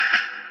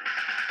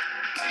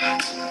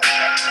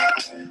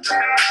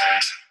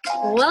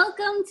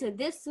Welcome to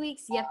this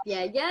week's Yep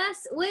Yeah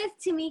Yes with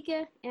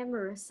Tamika and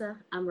Marissa.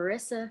 I'm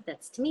Marissa.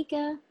 That's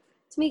Tamika.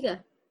 Tamika,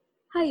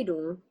 how you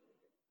doing?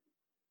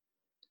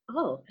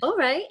 Oh, all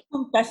right.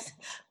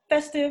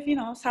 Festive,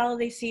 it's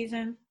holiday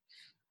season.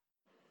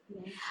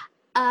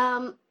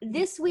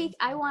 This week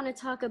I want to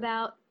talk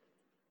about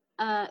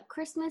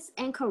Christmas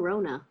and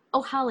Corona.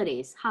 Oh,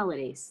 holidays.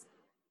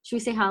 Should we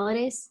say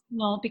holidays?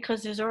 No,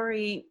 because there's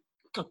already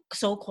a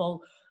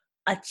so-called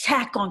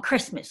attack on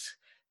Christmas.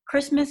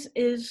 Christmas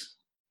is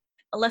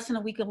less than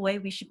a week away.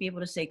 We should be able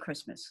to say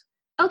Christmas.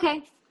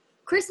 Okay.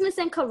 Christmas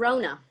and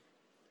Corona.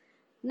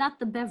 Not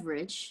the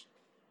beverage.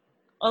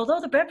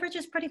 Although the beverage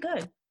is pretty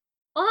good.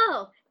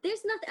 Oh,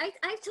 there's nothing.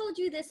 I've told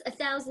you this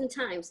 1,000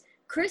 times.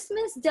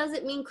 Christmas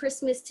doesn't mean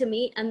Christmas to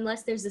me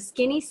unless there's a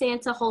skinny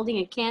Santa holding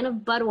a can of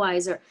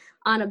Budweiser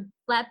on a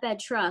flatbed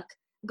truck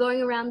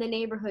going around the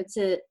neighborhood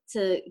to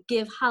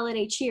give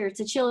holiday cheer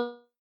to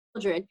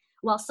children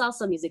while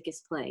salsa music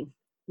is playing.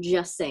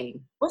 Just saying.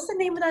 What's the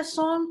name of that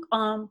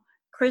song?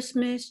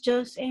 Christmas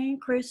just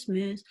ain't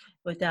Christmas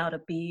without a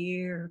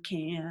beer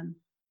can.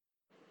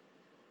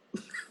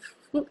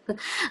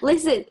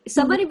 Listen,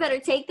 somebody better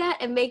take that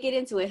and make it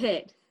into a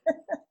hit.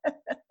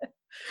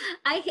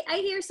 I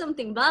hear some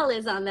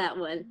timbales on that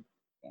one.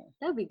 Yeah.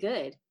 That'd be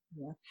good.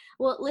 Yeah.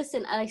 Well,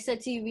 listen, I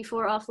said to you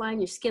before offline,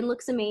 your skin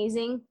looks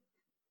amazing.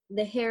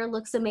 The hair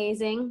looks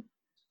amazing.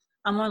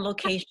 I'm on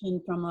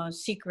location from a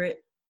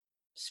secret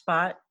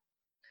spot.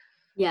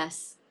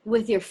 Yes,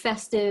 with your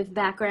festive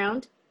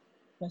background.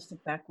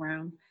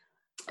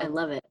 I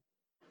love it.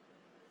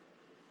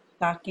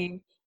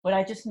 Stocking. But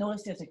I just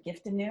noticed there's a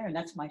gift in there, and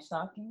that's my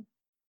stocking.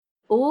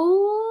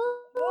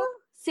 Oh,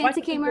 Santa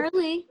came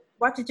early.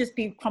 Watch it just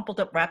be crumpled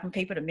up wrapping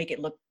paper to make it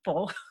look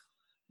full.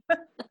 But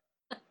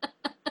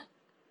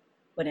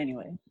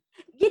anyway.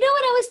 You know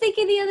what I was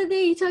thinking the other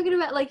day? You talking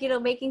about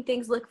making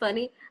things look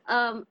funny.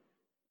 I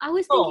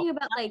was thinking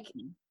about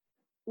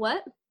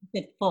what? Is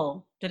it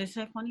full? Did it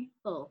say funny?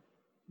 Full.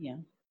 Yeah.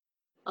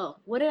 Oh,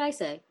 what did I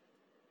say?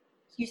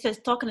 You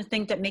said talking to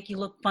things that make you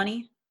look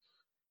funny.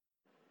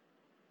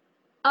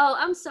 Oh,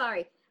 I'm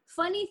sorry.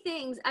 Funny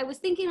things. I was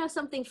thinking of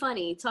something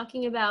funny,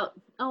 talking about,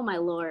 oh my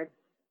Lord.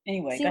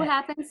 Anyway. See what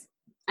happens?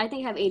 I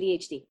think I have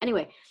ADHD.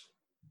 Anyway,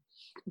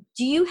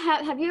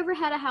 have you ever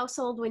had a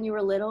household when you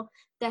were little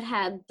that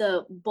had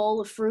the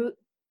bowl of fruit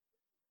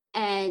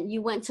and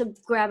you went to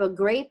grab a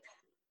grape,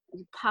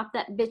 you pop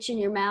that bitch in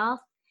your mouth,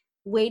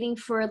 waiting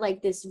for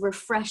like this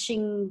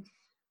refreshing,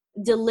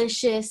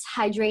 delicious,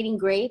 hydrating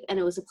grape, and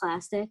it was a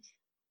plastic?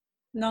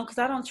 No, because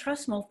I don't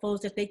trust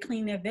mofos that they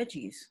clean their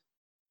veggies.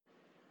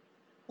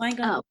 I ain't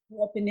gonna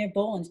go up in their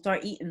bowl and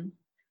start eating.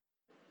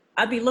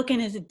 I'd be looking,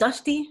 is it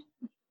dusty?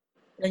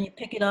 Then you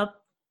pick it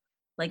up,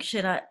 like,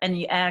 and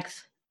you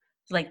ask,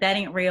 like, that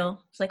ain't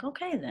real. It's like,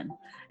 okay then.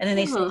 And then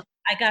they say,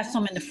 I got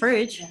some in the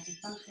fridge,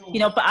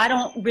 but I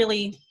don't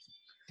really,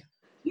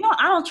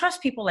 I don't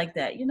trust people like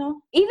that, Even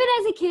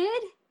as a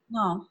kid?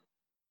 No.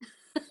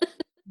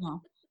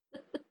 No.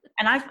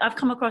 And I've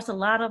come across a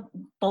lot of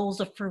bowls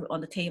of fruit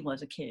on the table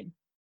as a kid.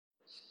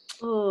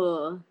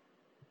 Oh.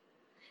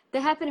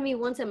 That happened to me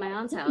once at my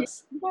aunt's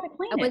house. You gotta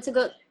clean it. I went to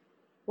go,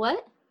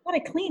 what? You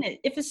gotta clean it.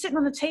 If it's sitting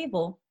on the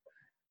table,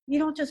 you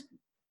don't just...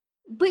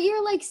 But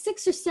you're like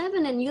 6 or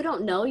 7 and you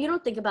don't know. You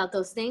don't think about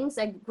those things.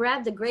 I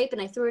grabbed a grape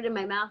and I threw it in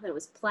my mouth and it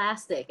was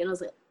plastic. And I was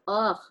like,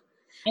 ugh.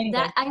 Anyway.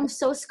 That I'm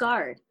so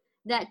scarred.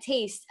 That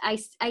taste, I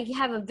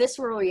have a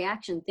visceral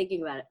reaction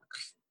thinking about it.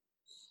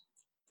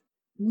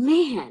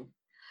 Man.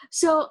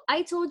 So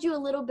I told you a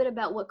little bit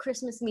about what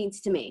Christmas means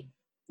to me.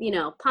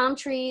 Palm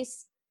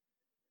trees,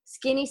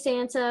 skinny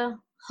Santa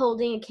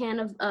holding a can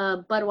of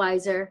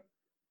Budweiser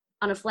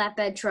on a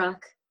flatbed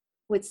truck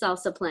with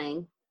salsa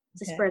playing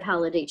to spread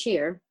holiday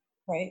cheer.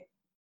 Right.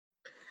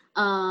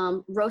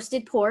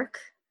 Roasted pork.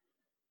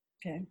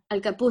 Okay.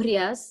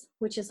 Alcapurrias,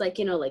 which is like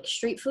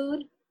street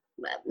food.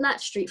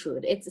 Not street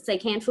food. It's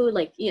like hand food.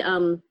 Like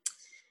finger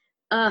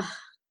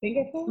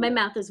food. My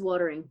mouth is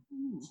watering.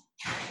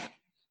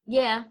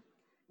 Yeah.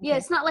 Yeah.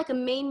 It's not like a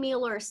main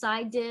meal or a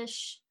side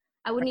dish.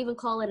 I wouldn't even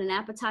call it an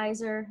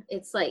appetizer.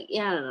 It's like,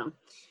 I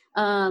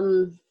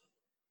don't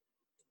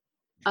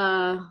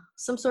know.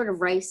 Some sort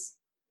of rice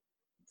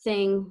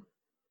thing.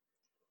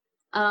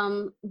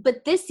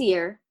 But this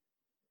year,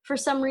 for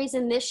some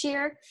reason this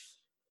year,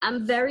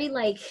 I'm very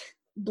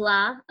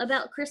blah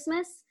about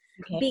Christmas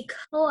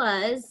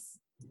because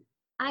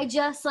I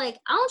just I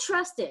don't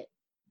trust it.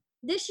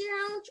 This year,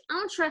 I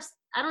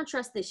don't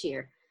trust this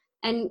year.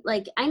 And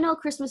I know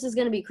Christmas is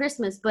going to be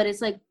Christmas, but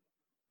it's like,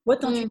 what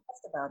don't you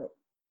trust about it?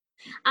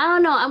 I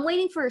don't know. I'm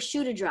waiting for a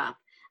shoe to drop.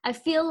 I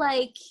feel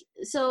right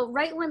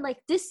when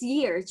this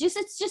year, it's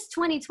just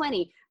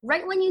 2020,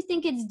 right when you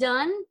think it's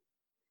done,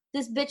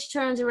 this bitch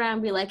turns around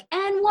and be like,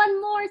 and one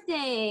more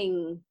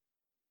thing.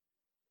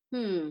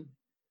 I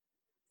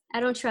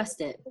don't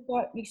trust it.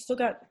 You still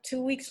got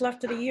 2 weeks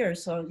left of the year,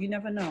 so you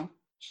never know.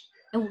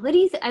 And what do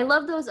you think? I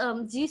love those.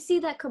 Do you see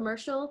that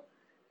commercial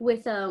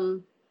with,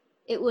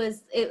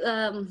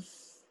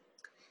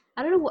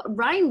 I don't know what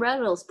Ryan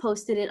Reynolds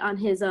posted it on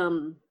his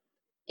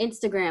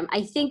Instagram.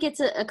 I think it's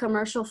a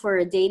commercial for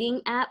a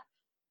dating app,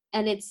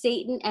 and it's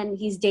Satan, and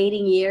he's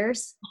dating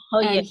years, Oh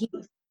yeah.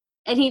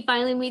 and he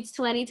finally meets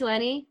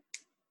 2020.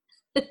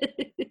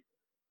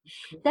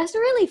 That's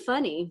really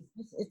funny.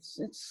 It's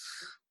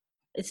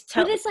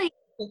But it's like,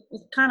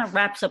 it kind of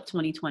wraps up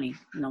 2020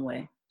 in a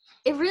way.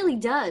 it really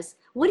does.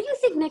 What do you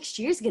think next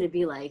year's gonna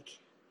be like?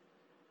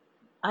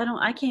 I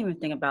can't even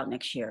think about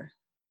next year.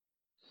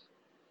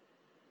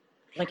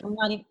 Like I'm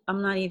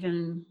not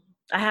even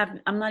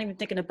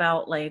thinking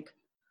about like,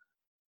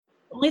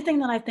 the only thing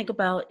that I think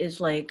about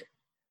is like,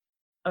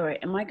 all right,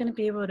 am I going to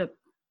be able to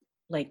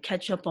like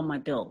catch up on my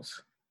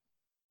bills?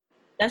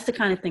 That's the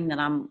kind of thing that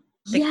I'm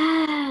thinking.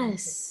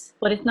 Yes.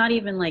 But it's not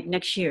even like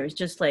next year. It's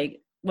just like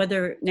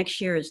whether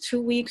next year is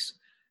 2 weeks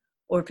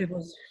or if it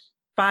was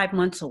 5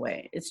 months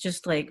away. It's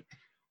just like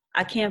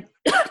I can't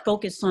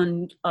focus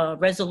on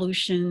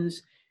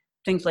resolutions,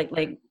 things like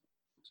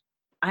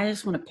I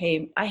just want to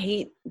pay. I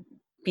hate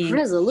being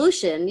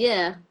Resolution,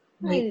 yeah.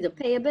 I like, need to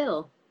pay a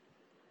bill.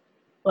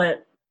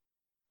 but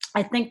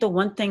I think the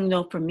one thing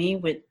though for me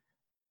with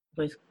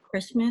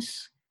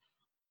Christmas,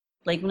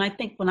 like when I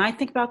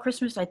think about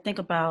Christmas, I think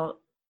about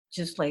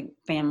just like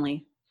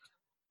family,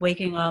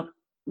 waking up,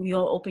 we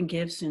all open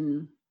gifts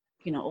and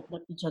open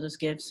up each other's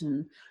gifts,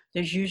 and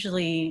there's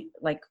usually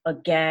like a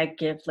gag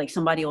gift, like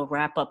somebody will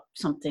wrap up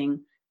something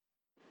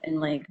in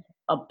like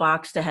a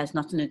box that has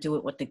nothing to do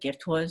with what the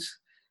gift was.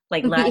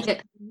 Like last Yeah.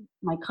 year,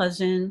 my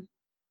cousin,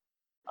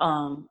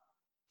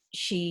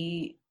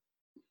 she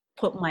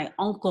put my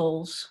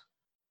uncle's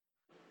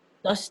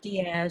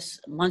dusty ass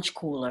lunch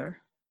cooler,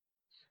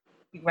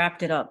 he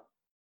wrapped it up,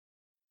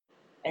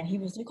 and he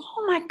was like,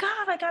 "Oh my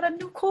God, I got a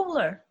new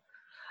cooler."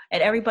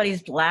 And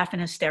everybody's laughing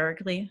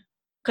hysterically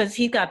because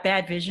he got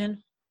bad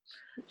vision.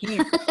 He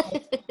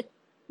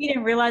he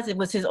didn't realize it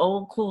was his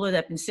old cooler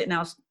that been sitting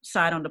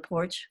outside on the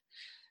porch.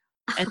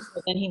 And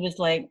so then he was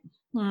like,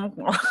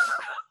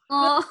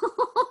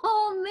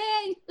 Oh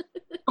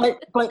man.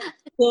 but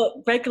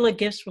the regular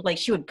gifts were like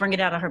she would bring it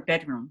out of her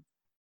bedroom,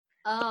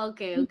 Oh,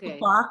 okay, keep the okay.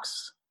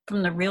 box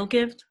from the real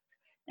gift,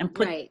 and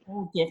put Right. the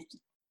old gift,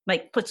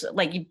 like puts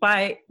like you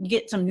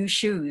get some new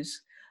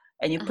shoes,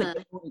 and you put Uh-huh.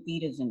 the old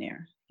Adidas in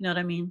there. You know what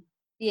I mean?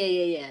 Yeah,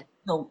 yeah, yeah.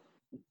 So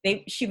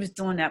she was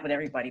doing that with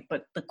everybody,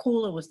 but the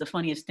cooler was the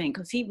funniest thing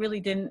because he really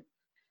didn't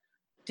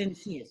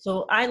see it.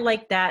 So I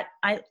like that.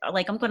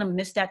 I'm gonna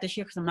miss that this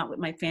year because I'm not with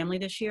my family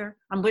this year.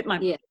 I'm with my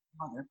Yeah.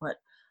 mother, but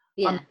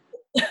Yeah.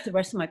 the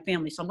rest of my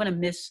family. So I'm gonna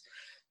miss,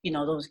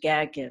 those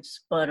gag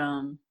gifts. But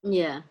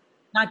Yeah.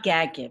 not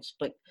gag gifts,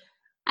 but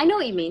I know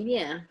what you mean.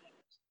 Yeah.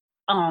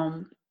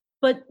 um,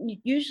 but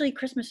usually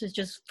Christmas is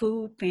just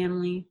food,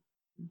 family,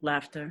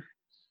 laughter.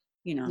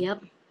 You know.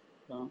 Yep.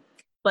 So,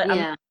 but I'm not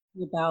Yeah.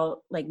 thinking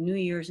about like New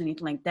Year's,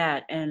 anything like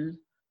that. And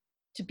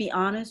to be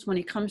honest, when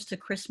it comes to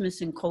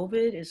Christmas and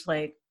COVID, it's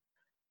like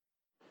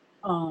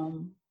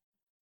um.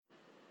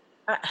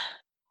 I,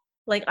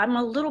 like I'm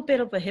a little bit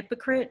of a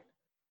hypocrite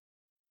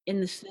in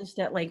the sense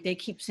that like they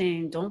keep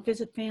saying don't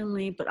visit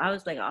family, but I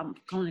was like I'm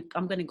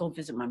gonna go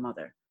visit my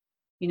mother,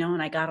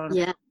 and I got on a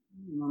Yeah.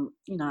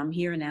 plane, I'm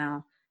here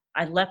now.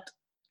 I left,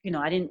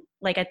 I didn't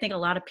like I think a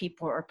lot of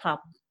people are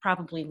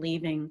probably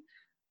leaving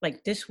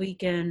like this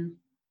weekend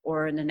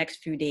or in the next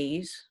few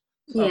days.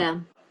 Yeah.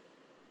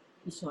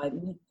 So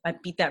I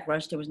beat that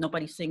rush. There was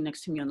nobody sitting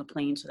next to me on the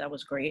plane, so that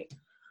was great.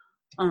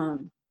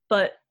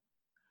 But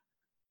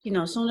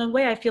so in a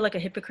way I feel like a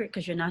hypocrite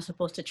because you're not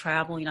supposed to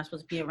travel, you're not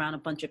supposed to be around a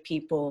bunch of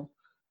people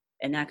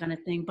and that kind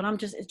of thing. But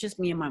it's just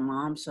me and my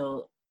mom.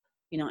 So,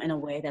 in a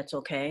way that's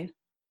okay.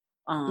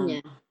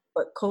 Yeah.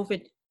 But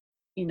COVID,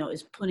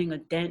 is putting a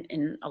dent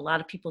in a lot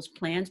of people's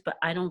plans, but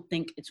I don't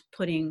think it's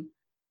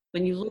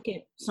when you look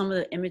at some of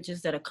the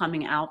images that are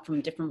coming out from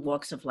different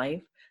walks of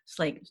life, it's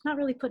like, it's not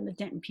really putting a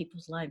dent in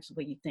people's lives the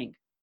way you think.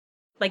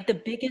 Like the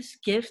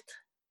biggest gift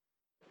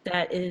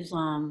that is,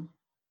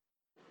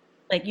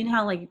 like,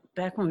 how like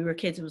back when we were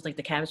kids, it was like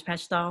the Cabbage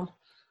Patch doll.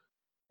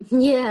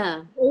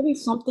 Yeah.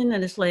 Always something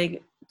that is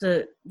like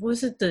the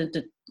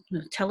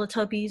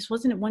Teletubbies,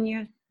 wasn't it one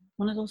year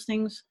one of those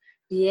things?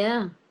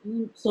 Yeah.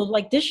 So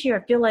like this year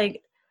I feel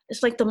like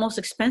it's like the most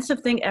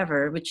expensive thing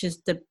ever, which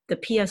is the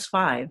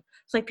PS5.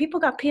 It's like people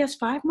got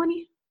PS5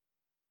 money.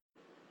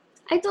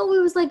 I thought we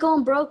was like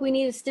going broke. We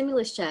needed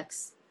stimulus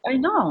checks. I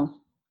know.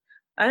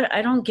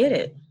 I don't get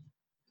it.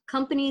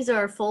 Companies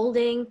are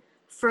folding,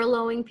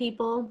 furloughing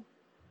people.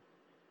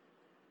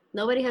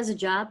 Nobody has a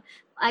job.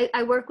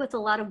 I work with a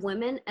lot of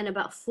women, and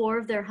about 4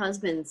 of their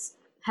husbands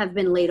have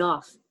been laid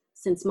off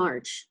since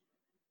March.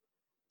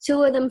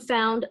 2 of them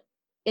found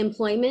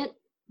employment,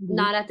 Mm-hmm.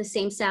 not at the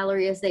same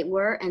salary as they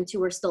were, and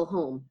 2 are still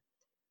home.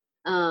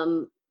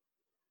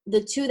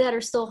 The 2 that are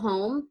still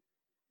home,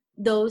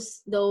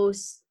 those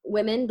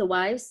women, the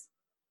wives,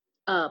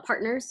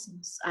 partners,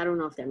 I don't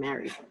know if they're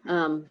married.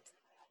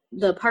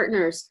 The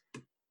partners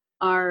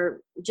are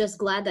just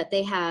glad that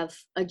they have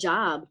a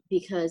job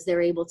because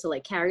they're able to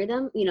like carry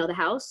them, the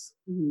house,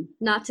 Mm-hmm.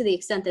 not to the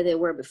extent that they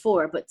were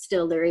before, but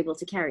still they're able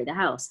to carry the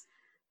house.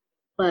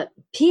 But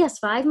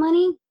PS5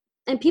 money,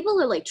 and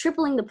people are like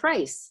tripling the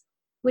price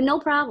with no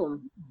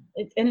problem.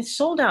 And it's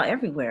sold out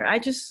everywhere. I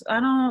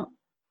don't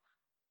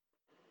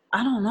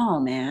know,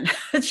 man.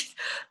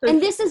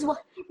 And this is what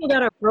people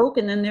that are broke,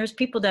 and then there's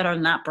people that are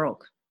not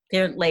broke.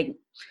 They're like,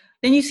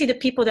 then you see the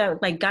people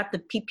that like got the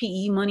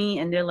PPE money,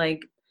 and they're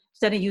like,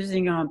 instead of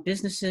using it on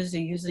businesses,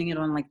 they're using it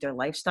on like their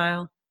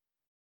lifestyle.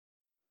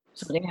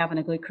 So they're having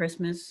a good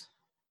Christmas.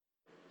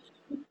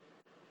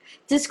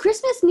 Does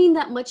Christmas mean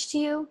that much to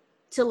you?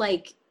 To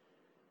like,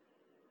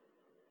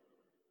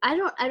 I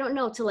don't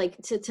know, to like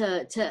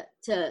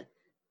to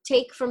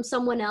take from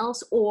someone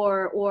else,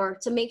 or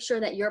to make sure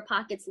that your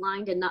pocket's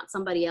lined and not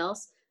somebody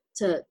else,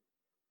 to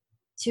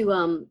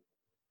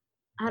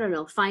I don't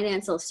know,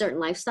 finance a certain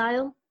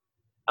lifestyle?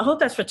 I hope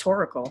that's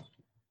rhetorical.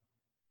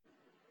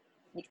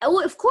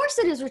 Well, of course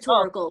it is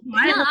rhetorical.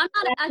 Oh, I'm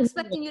not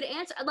expecting you to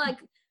answer. Like,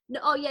 no,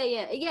 oh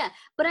yeah.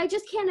 But I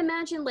just can't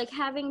imagine like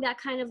having that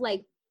kind of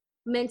like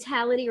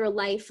mentality or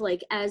life,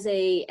 like as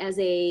a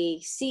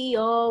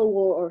CEO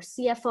or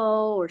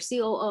CFO or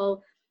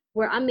COO,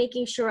 where I'm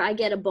making sure I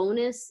get a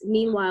bonus.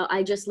 Meanwhile,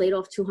 I just laid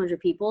off 200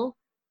 people.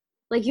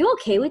 Like, you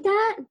okay with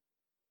that?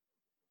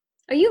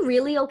 Are you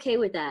really okay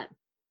with that?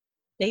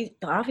 They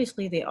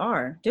obviously they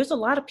are. There's a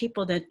lot of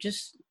people that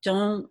just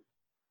don't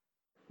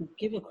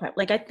give a crap.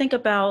 Like I think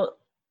about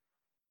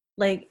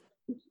like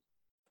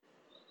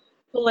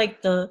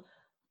like the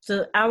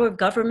our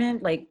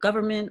government, like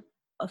government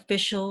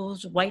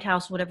officials, White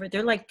House, whatever,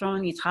 they're like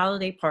throwing these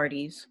holiday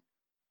parties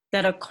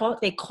that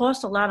they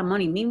cost a lot of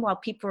money. Meanwhile,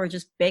 people are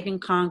just begging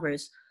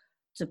Congress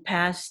to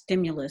pass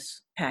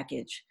stimulus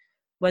package,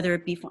 whether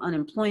it be for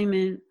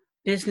unemployment,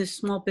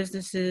 small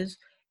businesses,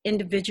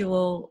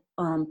 individual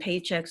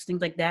paychecks,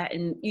 things like that.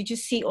 And you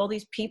just see all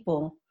these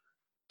people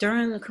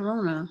during the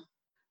corona,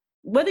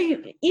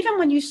 even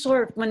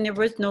when there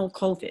was no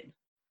COVID,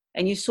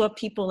 and you saw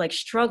people like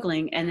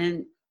struggling, and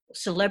then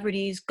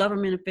celebrities,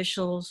 government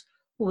officials,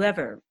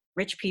 whoever,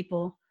 rich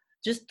people,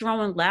 just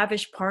throwing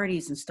lavish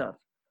parties and stuff.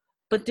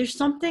 But there's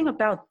something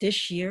about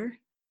this year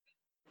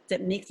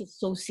that makes it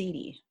so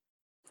seedy.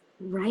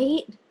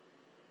 Right?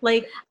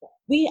 Like,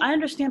 I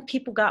understand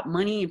people got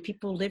money and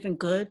people living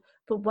good,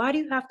 but why do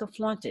you have to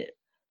flaunt it?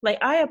 Like,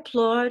 I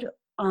applaud,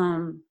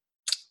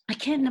 I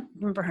can't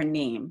remember her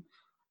name.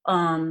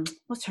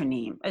 What's her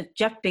name?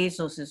 Jeff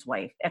Bezos's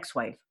wife,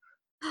 ex-wife.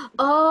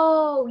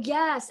 Oh,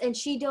 yes. And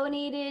she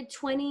donated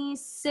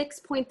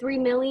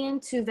 26.3 million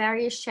to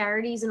various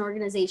charities and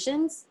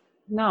organizations.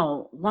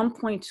 No,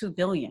 1.2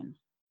 billion.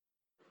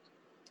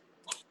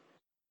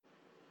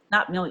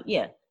 Not million,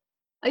 yeah.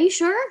 Are you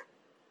sure?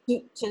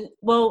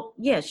 Well,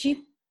 yeah,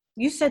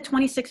 you said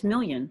 26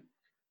 million.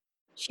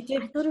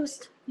 I thought it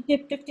was. She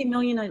did 50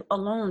 million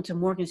alone to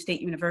Morgan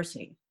State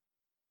University.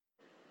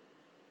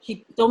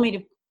 She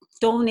donated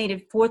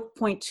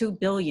 4.2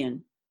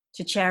 billion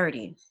to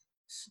charity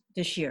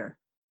this year.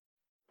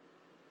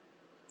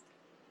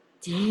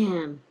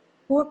 Damn.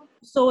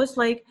 So it's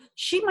like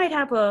she might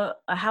have a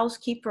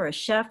housekeeper, a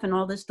chef, and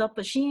all this stuff,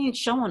 but she ain't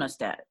showing us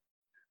that.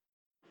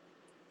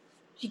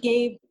 She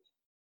gave.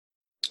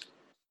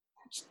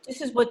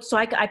 This is what. So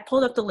I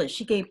pulled up the list.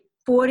 She gave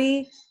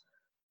 40.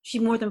 She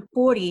more than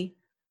 40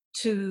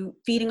 to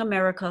Feeding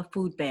America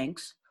food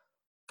banks,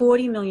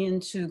 40 million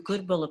to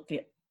Goodwill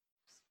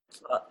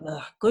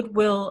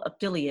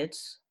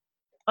affiliates.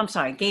 I'm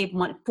sorry, gave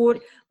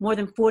more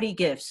than 40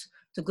 gifts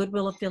to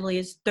Goodwill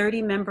affiliates,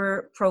 30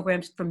 member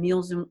programs for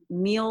Meals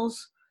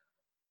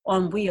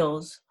on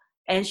Wheels,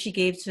 and she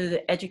gave to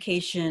the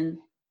education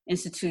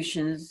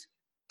institutions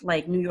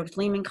like New York's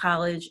Lehman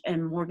College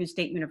and Morgan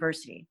State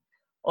University.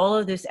 All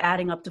of this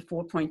adding up to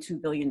 $4.2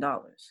 billion.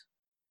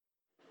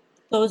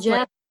 So it's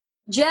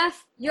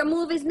Jeff, your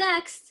move is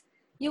next.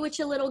 You with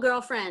your little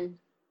girlfriend.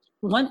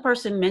 One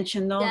person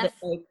mentioned though that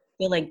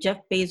they're like Jeff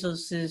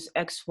Bezos's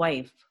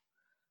ex-wife,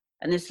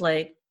 and it's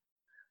like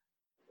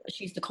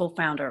she's the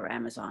co-founder of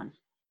Amazon.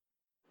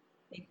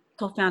 They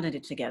co-founded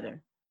it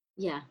together.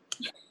 Yeah.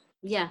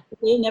 Yeah.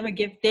 They're never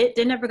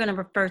going to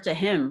refer to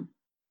him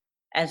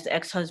as the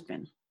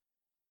ex-husband.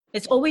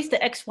 It's always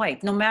the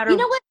ex-wife, no matter. You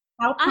know what?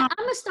 I'm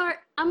gonna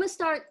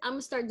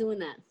start doing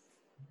that.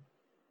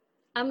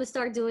 I'm gonna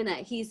start doing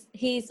that. He's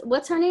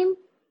what's her name?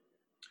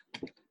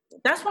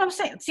 That's what I'm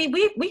saying. See,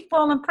 we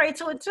fall and prey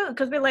to it too,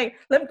 because we're like,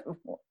 I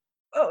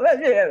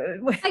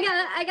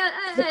got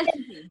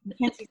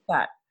Mackenzie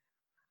Scott.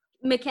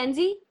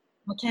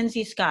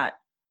 Mackenzie Scott.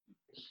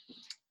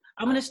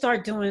 I'm gonna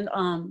start doing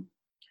I'm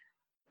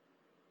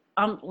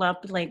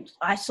like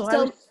I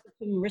was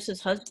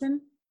Marissa's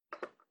husband.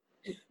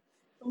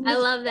 I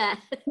love that.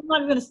 I'm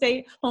not gonna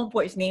say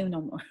homeboy's name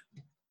no more.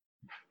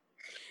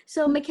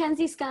 So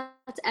Mackenzie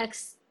Scott's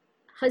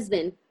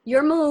ex-husband,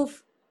 your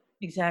move.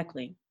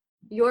 Exactly.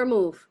 Your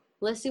move.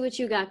 Let's see what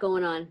you got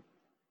going on.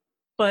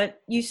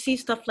 But you see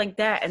stuff like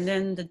that, and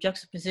then the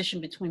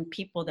juxtaposition between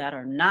people that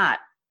are not,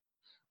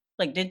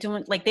 like they're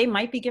doing, like they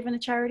might be given a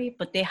charity,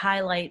 but they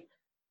highlight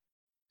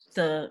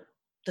the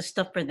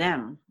stuff for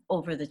them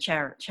over the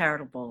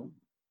charitable.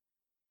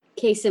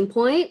 Case in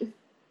point,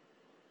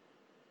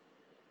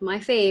 my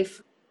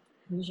fave.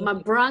 my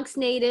Bronx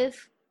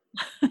native,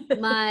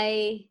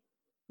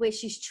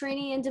 she's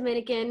Trini and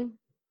Dominican,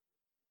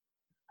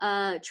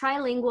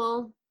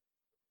 trilingual.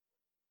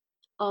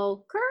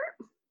 Okay.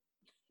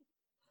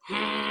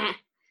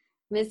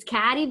 Miss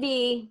Caddy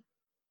B.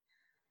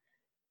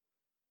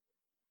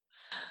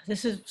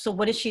 So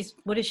what does she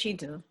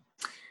do?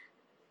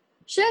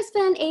 Should I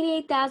spend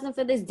 $88,000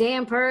 for this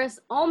damn purse?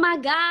 Oh my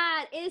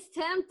God, it's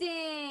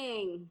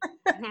tempting.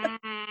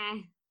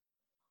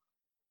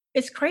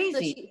 It's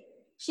crazy. So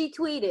she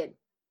tweeted.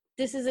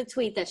 This is a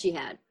tweet that she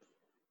had.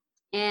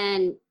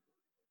 And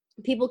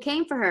people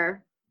came for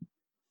her.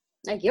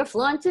 Like, you're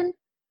flaunting?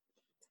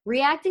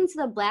 Reacting to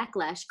the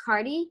backlash,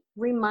 Cardi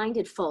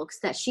reminded folks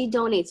that she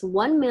donates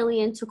 $1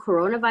 million to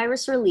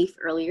coronavirus relief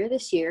earlier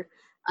this year,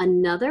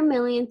 another $1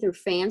 million through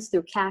fans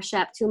through Cash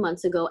App 2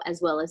 months ago,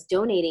 as well as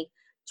donating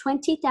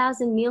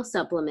 20,000 meal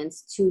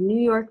supplements to New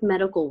York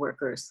medical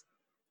workers.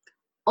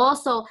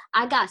 Also,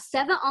 I got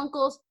 7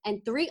 uncles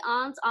and 3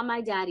 aunts on my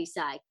daddy's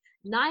side,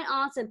 9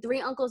 aunts and 3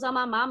 uncles on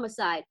my mama's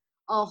side,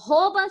 a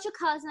whole bunch of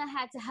cousins I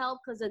had to help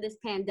because of this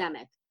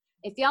pandemic.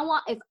 If I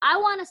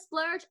want to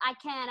splurge, I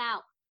can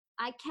out.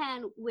 I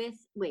can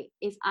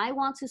if I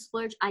want to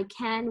splurge, I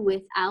can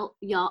without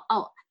y'all.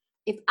 Oh,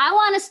 if I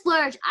want to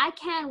splurge, I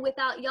can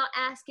without y'all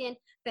asking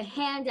for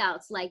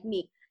handouts like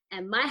me.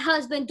 And my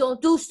husband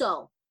don't do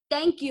so.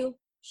 Thank you,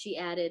 she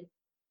added.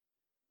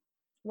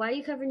 Why are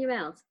you covering your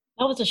mouth?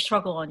 That was a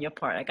struggle on your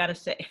part, I gotta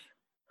say.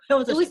 It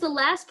was the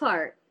last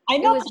part. I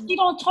know, she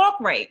don't talk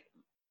right.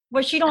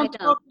 But she don't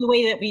talk the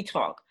way that we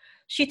talk.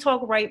 She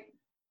talk right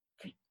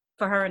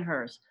for her and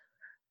hers.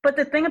 But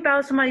the thing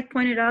about, somebody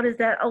pointed out, is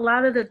that a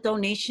lot of the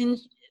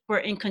donations were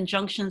in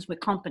conjunctions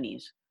with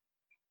companies.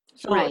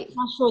 So I'm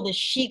not sure that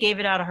she gave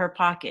it out of her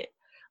pocket.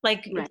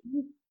 Like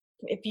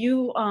if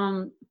you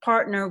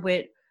partner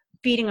with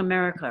Feeding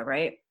America,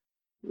 right?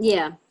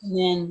 Yeah.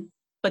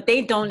 But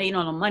they donate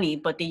on the money,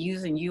 but they're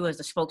using you as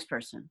a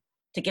spokesperson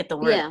to get the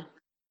word. Yeah.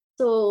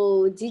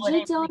 So did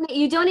you donate?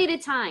 You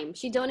donated time.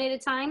 She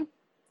donated time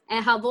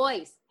and her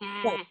voice.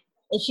 Right.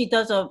 And she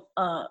does a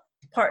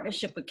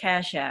partnership with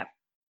Cash App.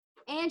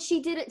 And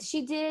she did it.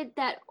 She did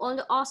that on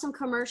the awesome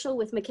commercial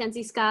with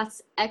Mackenzie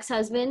Scott's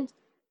ex-husband.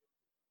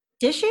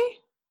 Did she?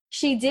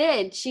 She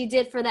did. She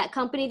did for that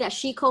company that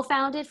she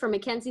co-founded for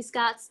Mackenzie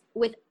Scott's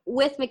with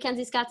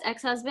Mackenzie Scott's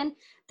ex-husband.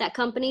 That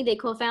company they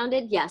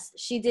co-founded. Yes,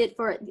 she did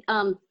for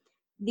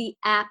the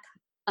app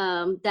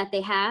that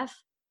they have.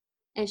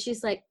 And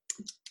she's like,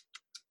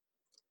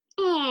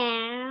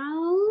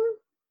 "Ow,"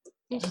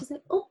 and she's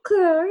like,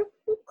 "Okay."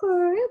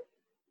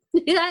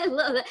 Yeah, I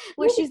love that.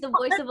 Where she's the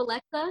voice of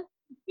Alexa.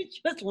 You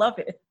just love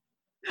it.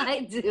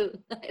 I do.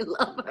 I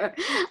love her.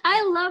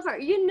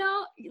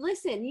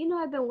 Listen,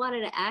 I've been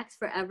wanting to act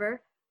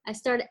forever. I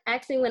started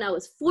acting when I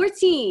was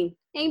 14.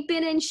 Ain't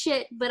been in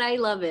shit, but I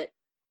love it.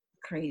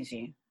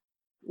 Crazy.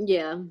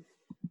 Yeah.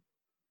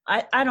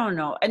 I don't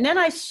know. And then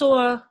I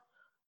saw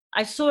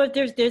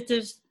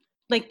there's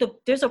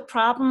a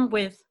problem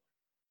with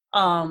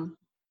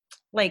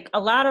like a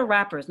lot of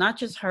rappers, not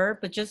just her,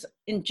 but just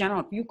in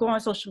general. If you go on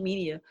social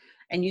media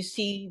and you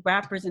see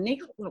rappers and they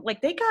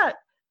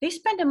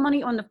spending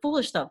money on the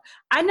foolish stuff.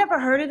 I never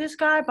heard of this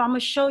guy, but I'm gonna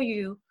show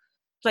you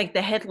like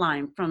the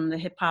headline from the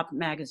Hip Hop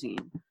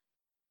magazine.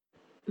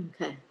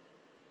 Okay.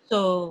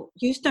 So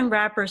Houston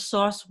rapper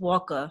Sauce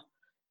Walker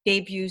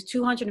debuts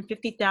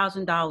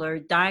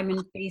 $250,000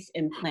 diamond face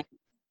implant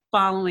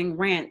following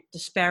rant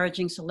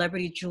disparaging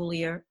celebrity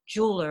jeweler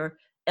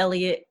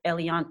Elliot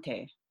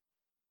Eliante.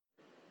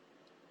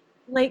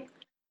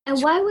 And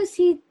why was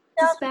he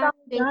disparaging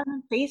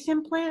diamond face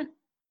implant?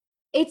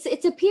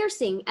 It's a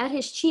piercing at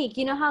his cheek.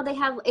 You know how they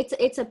have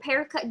it's a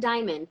paracut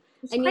diamond,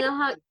 and you know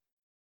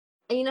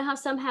how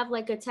some have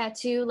like a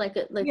tattoo, like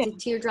the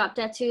teardrop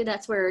tattoo.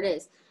 That's where it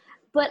is.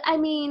 But I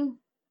mean,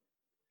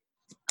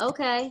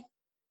 okay.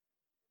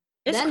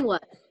 Then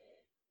what?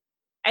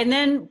 And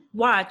then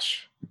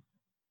watch.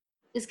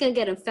 It's gonna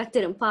get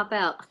infected and pop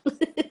out.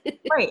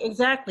 Right,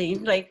 exactly.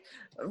 Like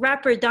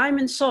rapper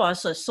Diamond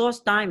Sauce or Sauce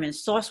Diamond,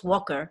 Sauce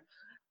Walker,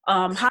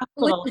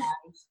 hospitalized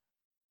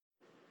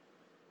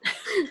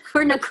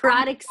for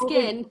necrotic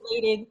skin.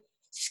 Related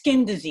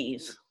skin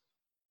disease.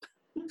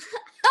 If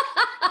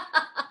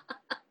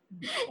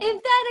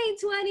that ain't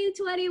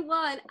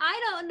 2021,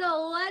 I don't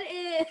know what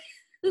is.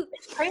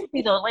 It's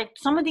crazy though. Like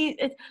some of these,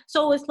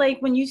 so it's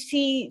like when you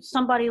see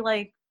somebody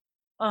like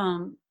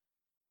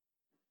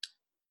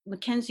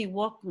Mackenzie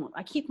Walker,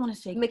 I keep wanting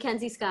to say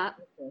Mackenzie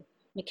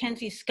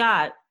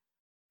Scott,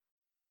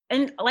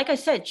 and like I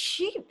said,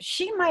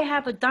 she might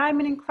have a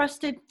diamond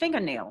encrusted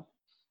fingernail,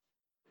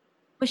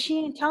 but she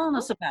ain't telling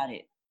us about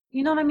it.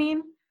 You know what I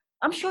mean?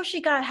 I'm sure she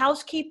got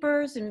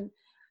housekeepers and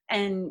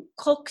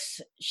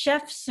cooks,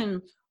 chefs,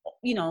 and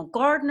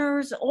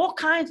gardeners, all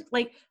kinds.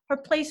 Like her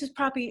place is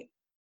probably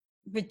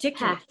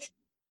ridiculous. Packed.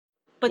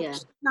 But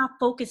she's not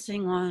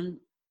focusing on,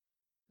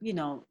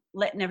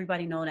 letting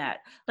everybody know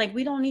that. Like,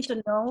 we don't need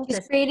to know.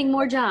 She's creating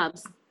more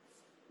jobs.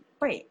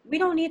 Right. We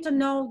don't need to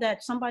know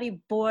that somebody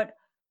bought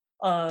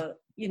a,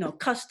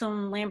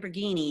 custom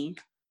Lamborghini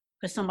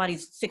for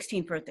somebody's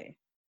 16th birthday.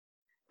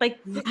 Like,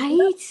 Right?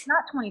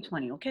 not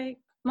 2020, okay?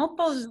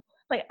 Mofos,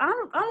 like, I'm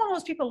one of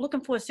those people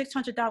looking for a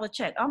 $600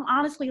 check. I'm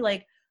honestly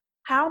like,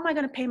 how am I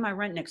going to pay my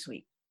rent next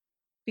week?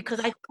 Because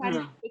I try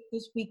to take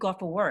this week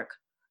off of work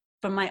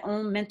for my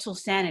own mental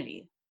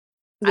sanity.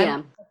 I Yeah.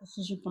 made that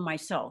decision for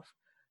myself.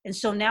 And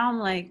so now I'm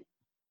like,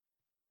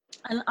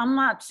 and I'm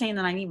not saying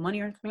that I need money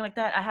or anything like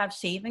that. I have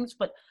savings,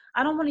 but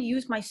I don't want to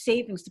use my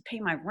savings to pay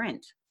my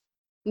rent.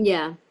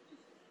 Yeah.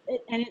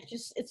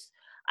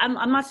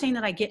 I'm not saying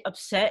that I get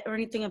upset or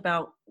anything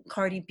about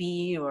Cardi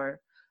B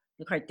or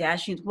the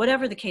Kardashians,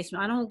 whatever the case.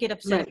 I don't get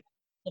upset about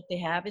what they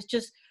have.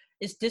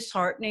 It's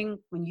disheartening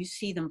when you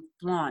see them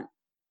flaunt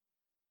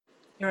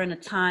during a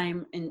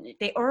time, and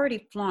they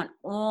already flaunt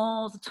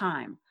all the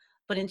time.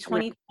 But in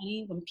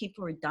 2020, when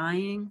people are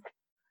dying,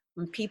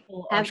 when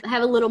people are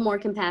Have a little more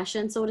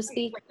compassion, so to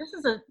speak. this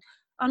is an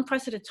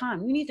unprecedented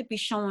time. You need to be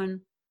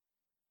showing.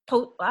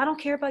 I don't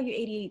care about your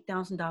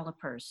 $88,000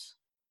 purse.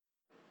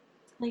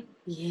 Like,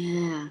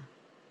 Yeah.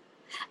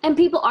 And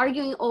people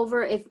arguing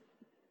over if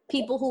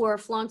people who are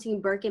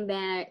flaunting Birkin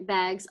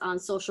bags on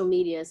social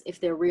medias, if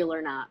they're real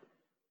or not.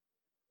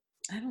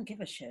 I don't give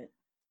a shit.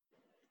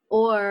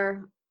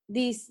 Or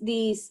these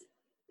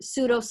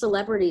pseudo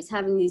celebrities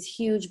having these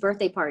huge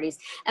birthday parties.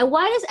 And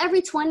why does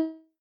every 20?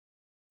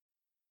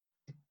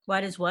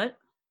 Why does what?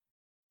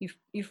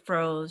 You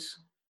froze.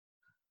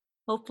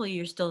 Hopefully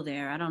you're still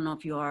there. I don't know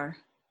if you are.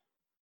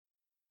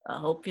 I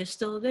hope you're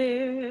still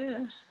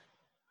there.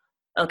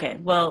 Okay,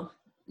 well,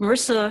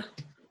 Marissa,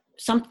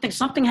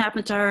 something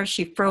happened to her.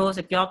 She froze.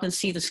 If y'all can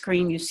see the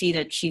screen, you see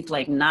that she's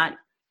like not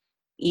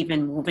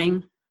even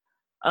moving.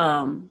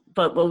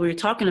 But what we were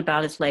talking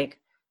about is like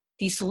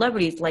these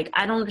celebrities. Like,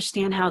 I don't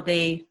understand how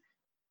they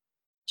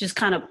just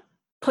kind of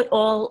put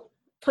all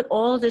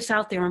of this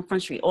out there on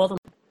Front Street.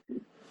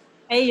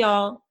 Hey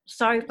y'all,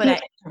 sorry for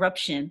that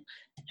interruption.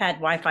 Had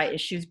Wi-Fi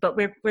issues, but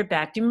we're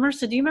back.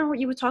 Marissa, do you remember what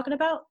you were talking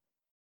about?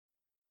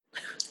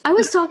 I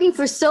was talking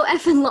for so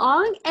effing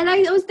long, and I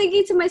was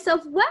thinking to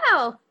myself,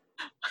 wow,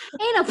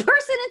 ain't a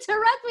person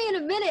interrupt me in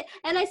a minute,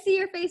 and I see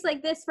your face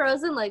like this,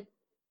 frozen, like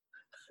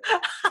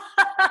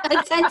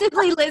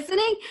attentively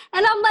listening,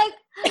 and I'm like,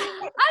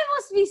 I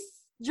must be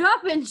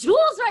dropping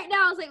jewels right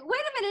now. I was like,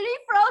 wait a minute, he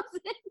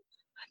frozen.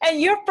 And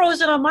you're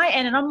frozen on my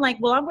end, and I'm like,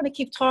 well, I'm going to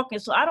keep talking,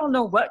 so I don't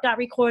know what got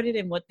recorded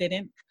and what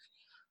didn't.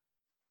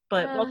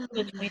 But welcome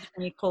to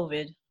 2020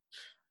 COVID.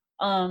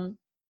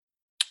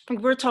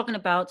 We're talking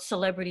about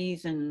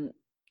celebrities and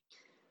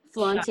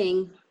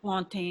flaunting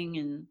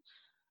and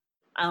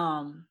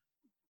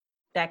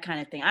that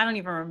kind of thing. I don't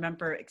even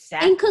remember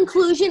exactly. In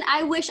conclusion,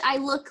 I wish I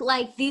looked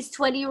like these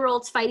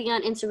 20-year-olds fighting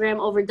on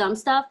Instagram over dumb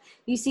stuff.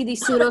 You see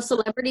these pseudo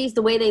celebrities,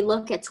 the way they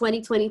look at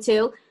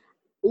 2022.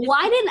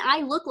 Why didn't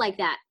I look like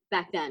that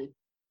back then?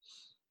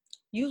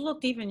 You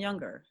looked even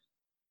younger.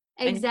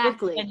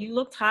 Exactly. And you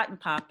looked hot and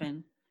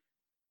popping.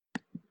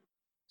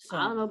 So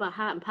I don't know about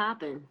hot and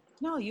popping.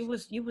 No, you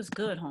was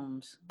good,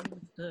 Holmes. You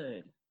was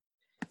good.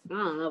 I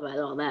don't know about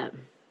all that.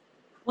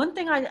 One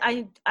thing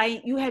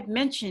you had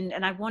mentioned,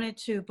 and I wanted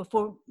to,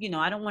 before,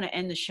 I don't want to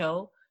end the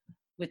show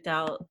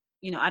without,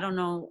 I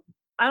don't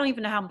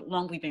even know how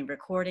long we've been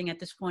recording at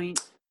this point.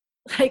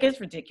 Like,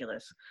 it's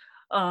ridiculous.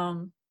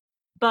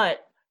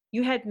 But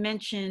you had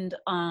mentioned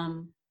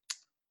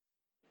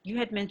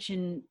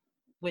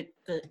with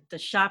the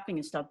shopping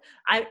and stuff.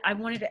 I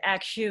wanted to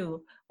ask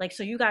you, like,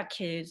 so you got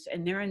kids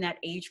and they're in that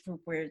age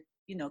group where,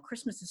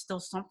 Christmas is still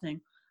something.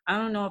 I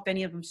don't know if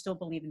any of them still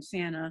believe in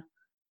Santa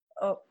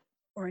or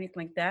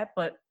anything like that,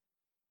 but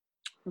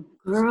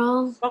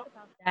girl, talk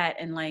about that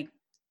and like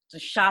the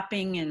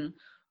shopping and,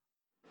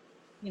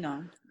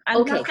 I'm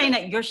not saying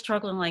that you're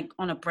struggling like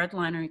on a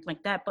breadline or anything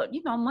like that, but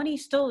money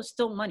is still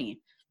money.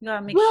 You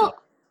gotta make sure.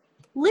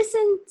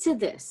 Listen to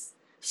this.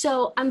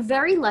 So I'm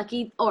very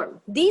lucky,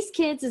 or these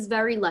kids is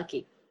very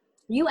lucky.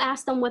 You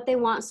asked them what they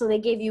want, so they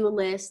gave you a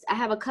list. I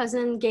have a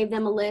cousin, gave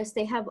them a list.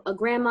 They have a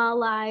grandma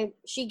alive.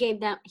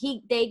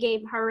 They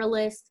gave her a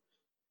list.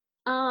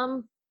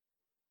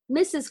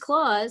 Mrs.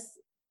 Claus,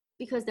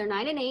 because they're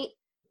 9 and 8,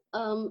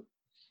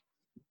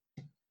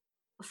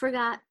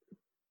 forgot,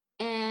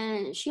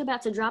 and she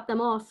about to drop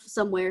them off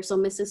somewhere so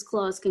Mrs.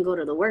 Claus can go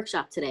to the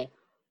workshop today.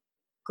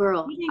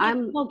 Girl,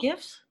 no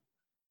gifts.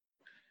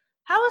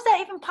 How is that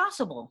even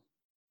possible?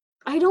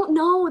 I don't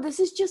know. This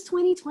is just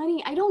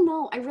 2020. I don't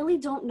know. I really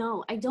don't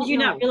know. Did you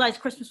not realize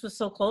Christmas was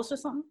so close or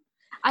something?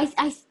 I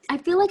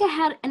feel like I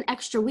had an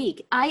extra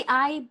week.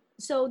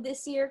 So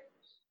this year,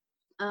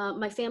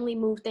 my family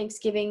moved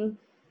Thanksgiving.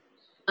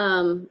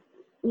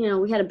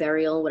 We had a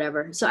burial,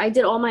 whatever. So I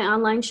did all my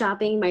online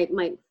shopping. My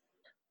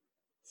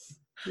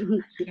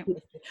we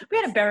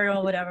had a burial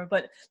or whatever,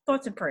 but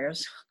thoughts and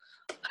prayers.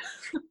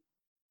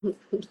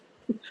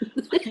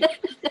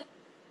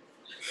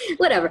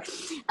 Whatever.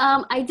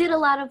 I did a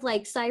lot of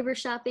like cyber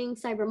shopping,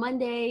 Cyber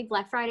Monday,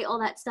 Black Friday, all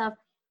that stuff.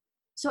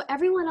 So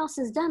everyone else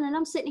is done, and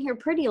I'm sitting here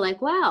pretty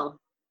like, wow.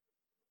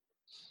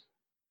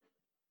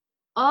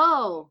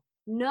 Oh,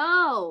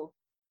 no.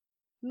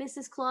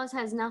 Mrs. Claus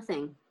has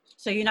nothing.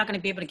 So you're not going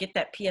to be able to get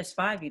that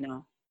PS5,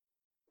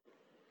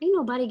 Ain't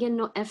nobody getting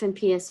no effing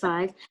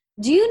PS5.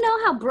 Do you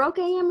know how broke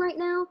I am right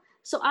now?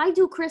 So I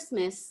do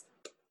Christmas,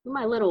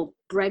 my little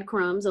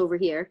breadcrumbs over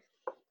here.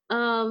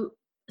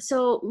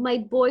 So my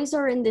boys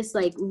are in this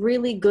like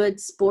really good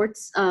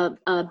sports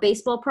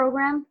baseball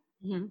program.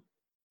 Mm-hmm.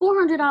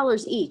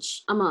 $400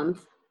 each a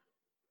month.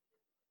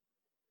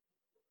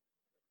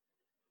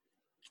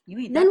 You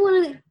ain't Then that.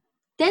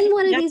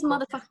 one of these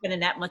motherfuckers. Spending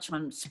that much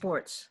on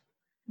sports.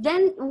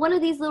 Then one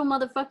of these little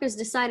motherfuckers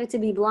decided to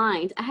be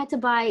blind. I had to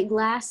buy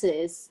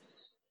glasses.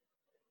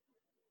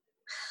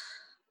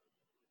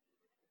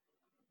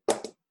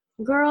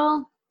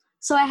 Girl,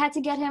 so I had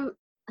to get him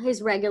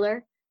his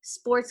regular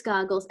sports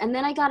goggles, and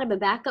then I got him a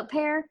backup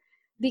pair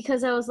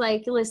because I was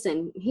like,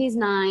 listen, he's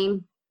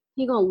 9,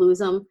 he gonna lose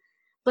them,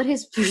 but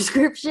his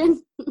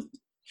prescription, this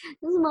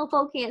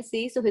mofo can't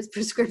see, so his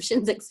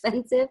prescription's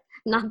expensive,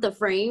 not the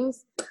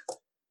frames.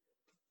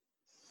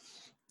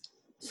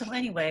 So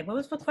anyway, what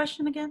was the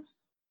question again?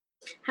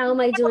 How am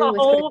I doing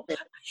with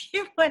Christmas?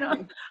 You went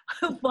on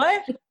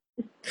what?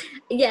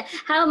 Yeah,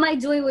 how am I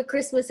doing with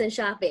Christmas and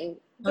shopping?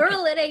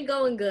 Girl, Okay. It ain't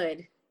going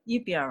good.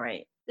 You'd be all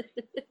right.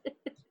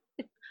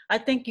 I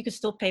think you could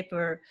still pay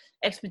for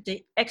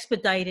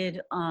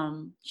expedited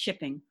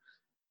shipping.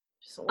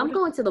 So I'm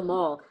going to the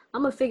mall.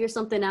 I'm gonna figure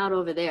something out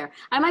over there.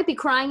 I might be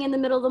crying in the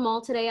middle of the mall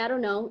today. I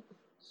don't know.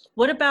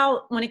 What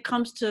about when it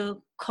comes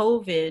to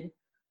COVID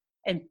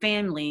and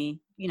family?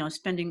 You know,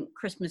 spending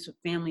Christmas with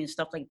family and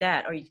stuff like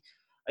that. Are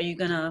you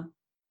gonna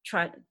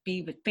try to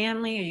be with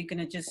family? Are you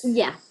gonna just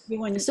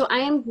So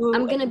I'm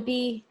gonna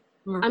be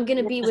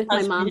with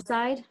my mom's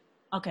side.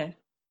 Okay.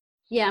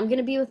 Yeah, I'm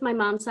gonna be with my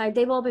mom's side.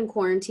 They've all been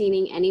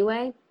quarantining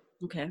anyway.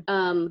 Okay.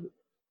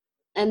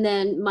 And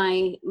then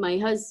my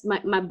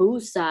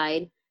boo's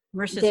side.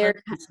 Versus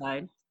husband's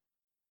side.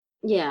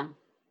 Yeah,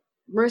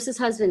 Marissa's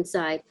husband's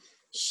side.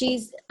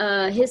 She's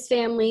his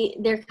family.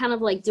 They're kind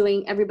of like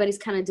everybody's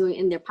kind of doing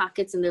in their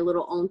pockets and their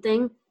little own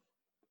thing.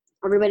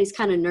 Everybody's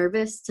kind of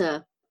nervous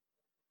to.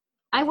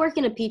 I work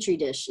in a petri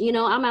dish. You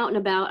know, I'm out and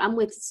about. I'm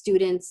with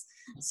students,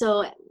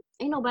 so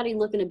ain't nobody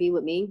looking to be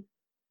with me.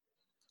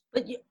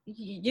 But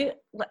you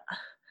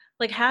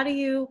like, how do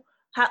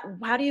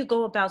you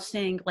go about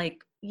saying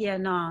like, yeah,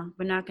 nah,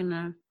 we're not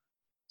gonna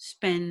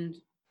spend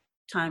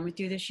time with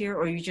you this year,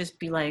 or you just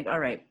be like, all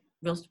right,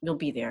 we'll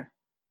be there.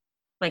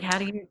 Like, how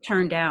do you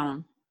turn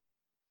down?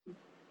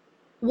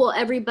 Well,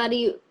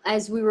 everybody,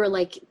 as we were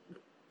like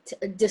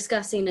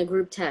discussing a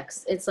group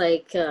text, it's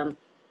like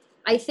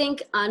I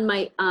think on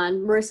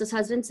Marissa's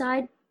husband's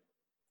side,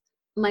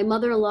 my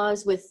mother-in-law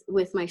is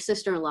with my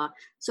sister-in-law.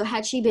 So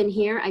had she been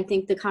here, I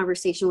think the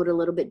conversation would a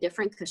little bit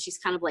different because she's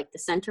kind of like the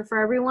center for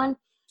everyone.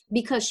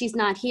 Because she's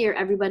not here,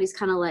 everybody's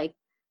kind of like,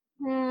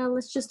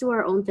 let's just do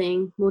our own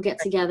thing. We'll get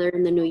together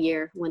in the new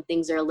year when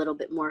things are a little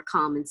bit more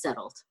calm and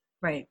settled.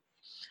 Right.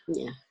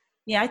 Yeah.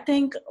 Yeah, I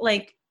think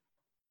like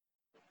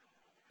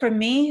for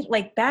me,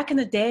 like back in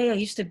the day, I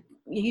used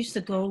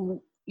to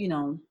go, you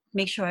know,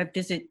 make sure I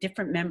visit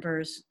different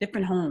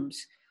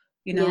homes,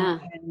 you know, Yeah.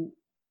 and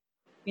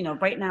you know,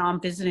 right now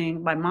I'm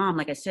visiting my mom.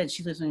 Like I said,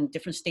 she lives in a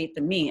different state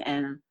than me,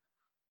 and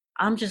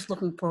I'm just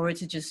looking forward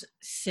to just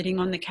sitting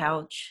on the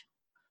couch,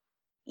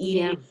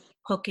 eating,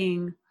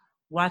 cooking,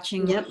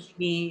 watching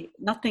TV,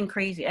 nothing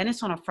crazy. And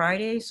it's on a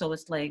Friday, so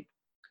it's like,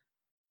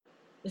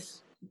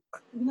 it's,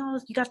 you know,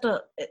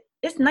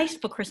 it's nice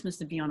for Christmas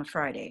to be on a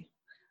Friday.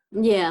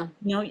 Yeah.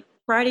 You know,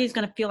 Friday is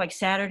going to feel like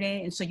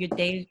Saturday, and so your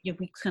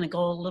week's going to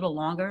go a little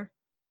longer.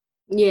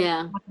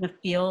 Yeah. It's not going to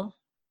feel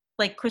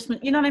like Christmas,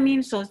 you know what I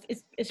mean? So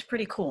it's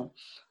pretty cool.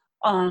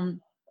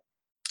 And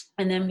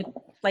then,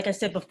 like I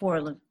said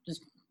before,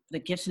 just the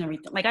gifts and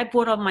everything. Like I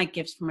bought all my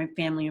gifts for my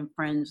family and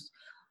friends,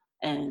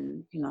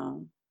 and you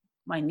know,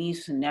 my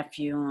niece and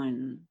nephew,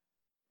 and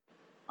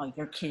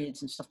your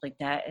kids and stuff like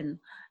that. And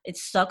it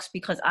sucks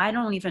because I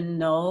don't even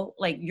know.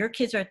 Like your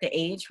kids are at the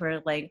age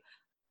where like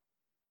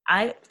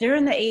they're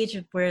in the age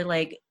of where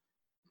like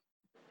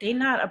they're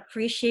not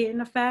appreciating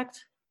the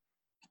fact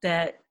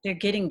that they're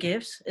getting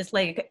gifts. It's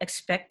like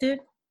expected.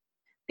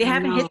 They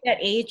haven't hit that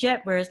age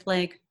yet where it's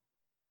like,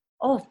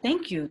 oh,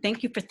 thank you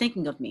for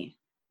thinking of me.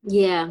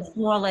 Yeah. It's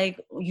more like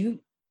you're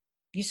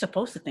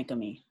supposed to think of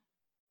me.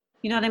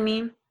 You know what I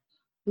mean?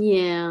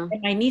 Yeah.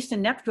 And my niece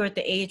and nephew are at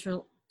the age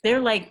where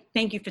they're like,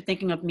 thank you for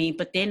thinking of me,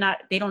 but they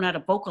don't know how to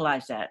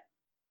vocalize that.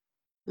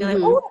 They're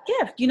like, oh,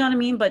 a gift, you know what I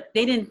mean? But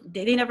they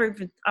never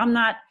even, I'm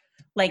not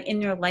like in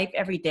their life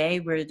every day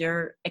where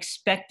they're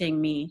expecting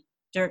me.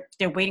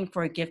 They're waiting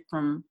for a gift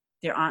from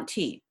their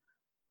auntie.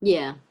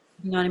 Yeah.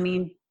 You know what I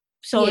mean?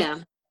 So yeah.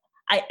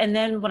 And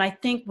then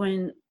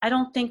I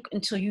don't think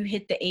until you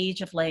hit the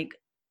age of like,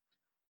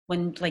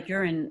 when like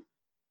you're in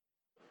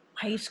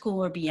high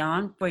school or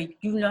beyond, where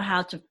you know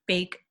how to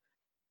fake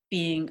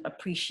being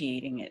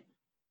appreciating it.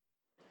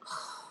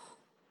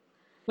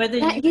 Whether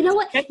you know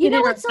what? You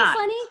know what's so not.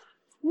 funny?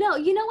 No,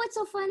 you know what's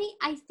so funny?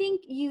 I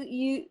think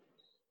it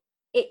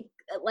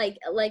like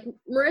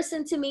Marissa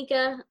and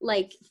Tamika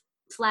like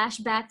flash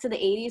back to the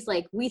 80s.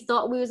 Like we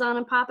thought we was on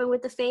and popping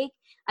with the fake.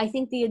 I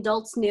think the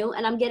adults knew,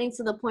 and I'm getting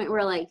to the point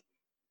where like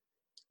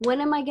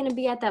when am I going to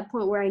be at that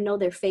point where I know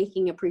they're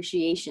faking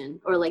appreciation,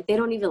 or like they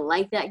don't even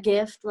like that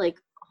gift? Like,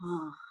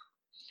 oh.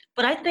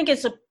 But I think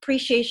it's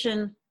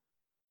appreciation.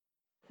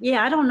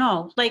 Yeah, I don't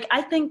know. Like,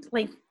 I think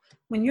like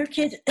when your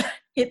kids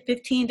hit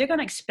 15, they're going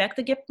to expect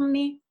a gift from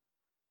me,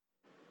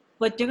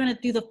 but they're going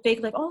to do the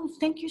fake, like, oh,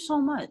 thank you so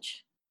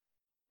much.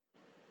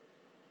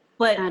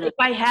 But if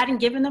I hadn't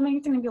given them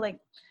anything, they'd be like,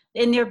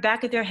 in their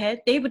back of their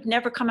head, they would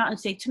never come out and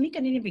say, Tamika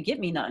didn't even give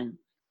me nothing.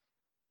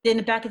 In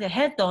the back of their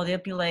head, though, they'll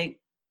be like,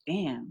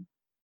 damn,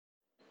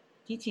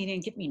 TT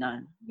didn't give me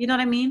none. You know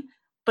what I mean?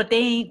 But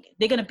they're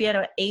going to be at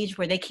an age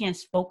where they can't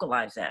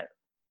vocalize that.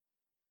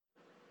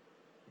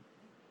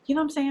 You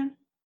know what I'm saying?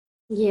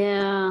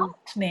 Yeah.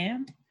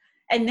 Man.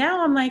 And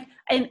now I'm like,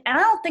 and I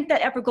don't think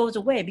that ever goes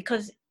away,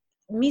 because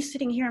me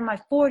sitting here in my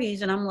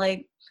 40s and I'm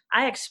like,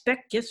 I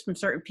expect gifts from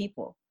certain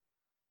people.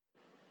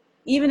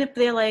 Even if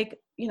they're like,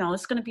 you know,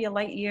 it's going to be a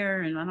light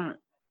year and I don't,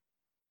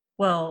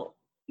 well,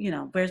 you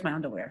know, where's my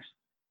underwear?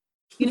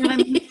 You know what I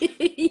mean?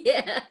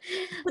 Yeah.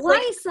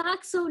 Why is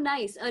socks so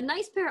nice? A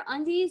nice pair of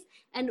undies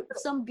and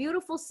some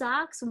beautiful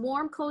socks,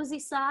 warm, cozy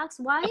socks.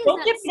 Why is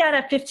Don't give me that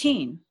at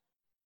 15.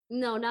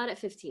 No, not at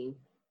 15.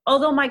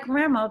 Although my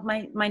grandma,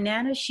 my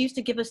nana, she used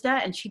to give us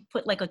that, and she'd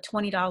put like a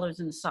 $20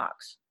 in the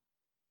socks.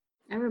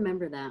 I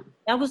remember that.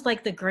 That was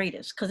like the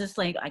greatest, because it's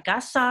like, I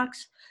got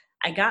socks,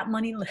 I got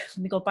money, let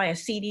me go buy a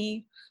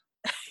CD.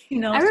 You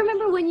know? I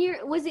remember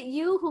was it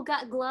you who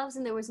got gloves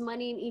and there was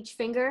money in each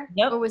finger?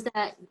 Yep. Or was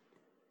that,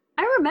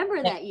 I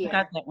remember that year. I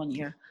got that one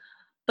year.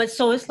 But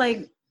so it's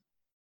like,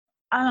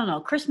 I don't know,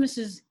 Christmas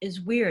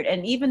is weird.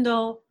 And even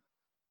though,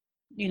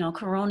 you know,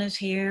 Corona's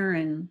here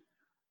and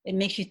it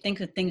makes you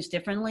think of things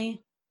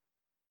differently,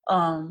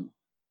 I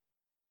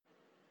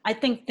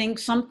think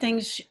some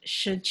things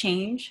should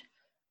change,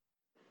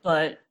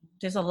 but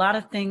there's a lot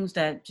of things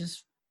that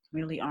just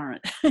really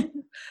aren't.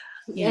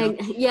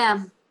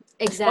 Yeah,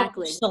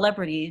 exactly.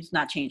 Celebrities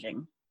not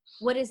changing.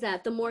 What is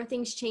that? The more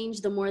things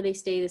change, the more they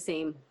stay the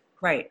same.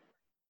 Right.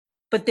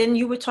 But then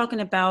you were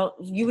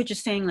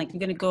just saying like you're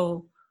going to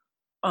go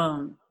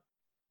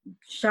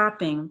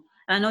shopping.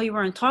 And I know you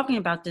weren't talking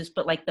about this,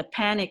 but like the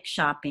panic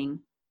shopping,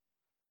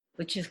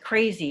 which is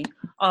crazy.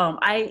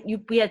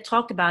 We had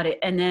talked about it,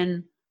 and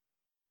then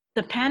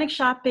the panic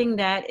shopping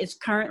that is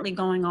currently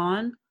going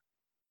on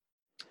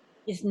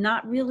is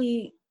not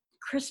really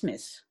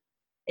Christmas.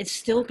 It's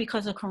still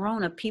because of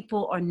Corona.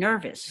 People are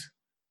nervous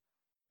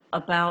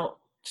about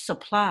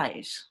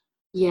supplies.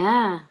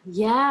 Yeah.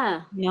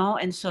 You know,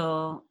 and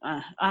so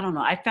I don't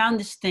know. I found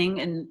this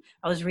thing, and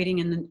I was reading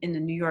in the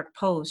New York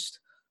Post.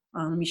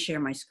 Let me share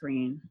my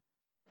screen.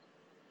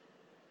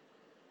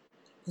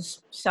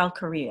 This South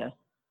Korea.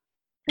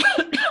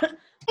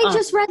 I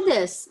just read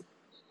this.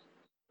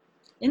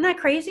 Isn't that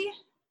crazy?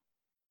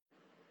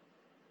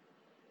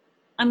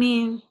 I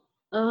mean,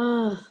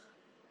 and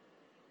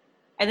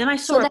then I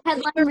saw. So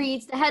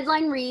the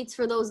headline reads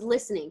for those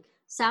listening: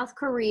 South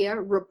Korea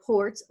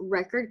reports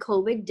record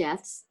COVID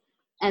deaths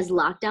as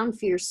lockdown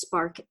fears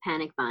spark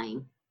panic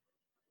buying.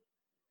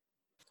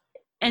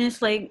 And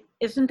it's like,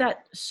 isn't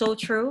that so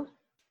true?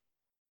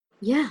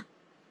 Yeah.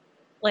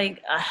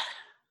 Like,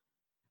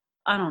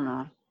 I don't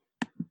know.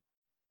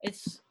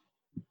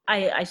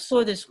 I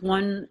saw this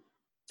one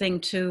thing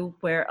too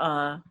where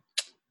you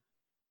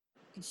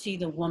can see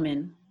the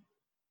woman.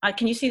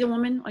 Can you see the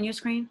woman on your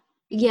screen?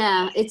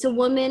 Yeah, it's a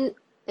woman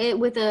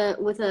with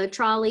a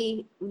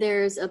trolley.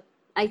 There's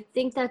I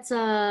think that's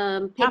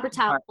paper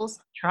towels.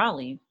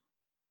 Trolley.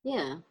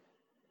 Yeah.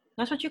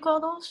 That's what you call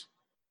those?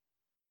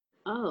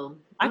 Oh,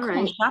 I call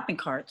them shopping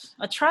carts.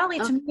 A trolley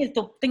to me is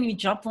the thing you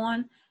jump on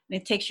and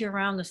it takes you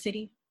around the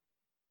city.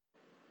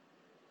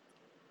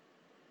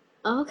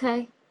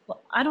 Okay.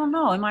 Well, I don't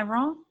know. Am I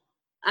wrong?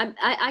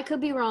 I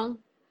could be wrong.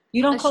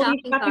 You don't call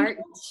these shopping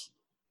carts?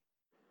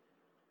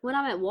 When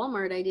I'm at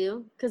Walmart, I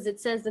do, because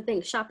it says the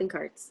thing, shopping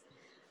carts.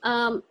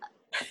 Well,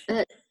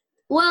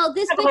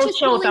 this bitch is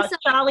pulling about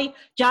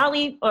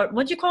jolly, or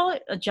what'd you call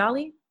it? A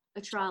jolly?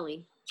 A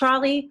trolley.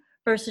 Trolley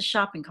versus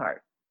shopping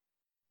cart.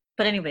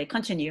 But anyway,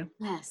 continue.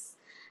 Yes.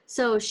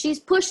 So she's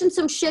pushing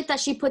some shit that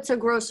she puts her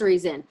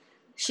groceries in.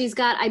 She's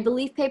got, I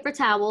believe, paper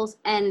towels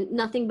and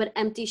nothing but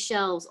empty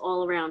shelves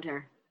all around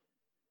her.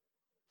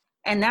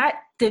 And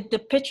that the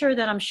picture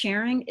that I'm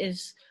sharing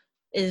is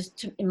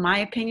in my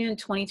opinion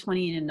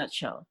 2020 in a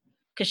nutshell,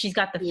 because she's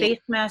got the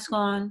face mask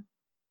on.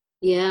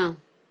 Yeah.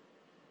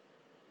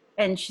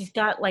 And she's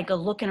got like a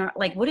look in her,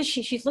 like, what is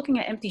she's looking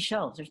at empty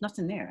shelves. There's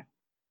nothing there.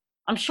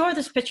 I'm sure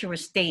this picture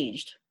was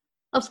staged.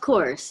 Of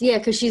course. Yeah,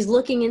 because she's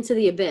looking into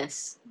the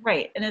abyss.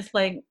 Right. And it's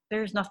like,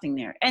 there's nothing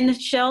there. And the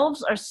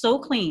shelves are so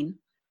clean.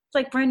 It's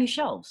like brand new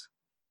shelves.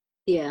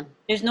 Yeah.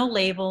 There's no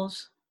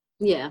labels.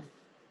 Yeah.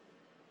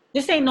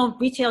 This ain't no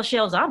retail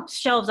shelves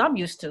I'm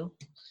used to.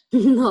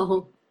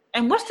 No.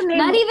 And what's the name?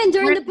 Not even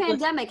during the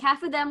pandemic.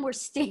 Half of them were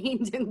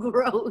stained and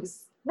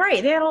gross.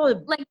 Right. They had all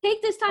the, like,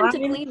 take this time to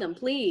clean them,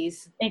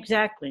 please.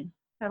 Exactly.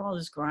 Had all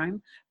this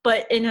grime.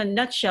 But in a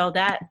nutshell,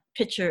 that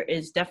picture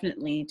is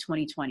definitely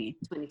 2020.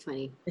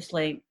 2020. It's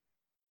like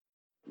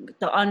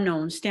the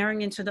unknown,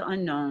 staring into the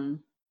unknown,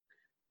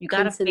 You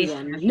got to face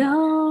Incident it.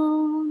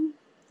 no.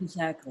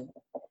 Exactly.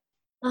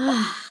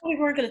 Ah, We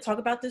weren't going to talk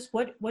about this.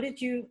 What did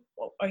you,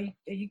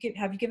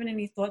 have you given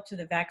any thought to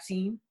the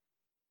vaccine?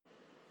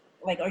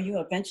 Like, are you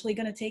eventually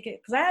going to take it?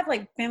 Because I have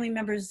like family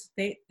members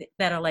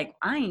that are like,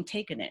 I ain't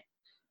taking it.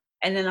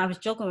 And then I was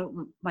joking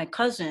with my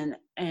cousin,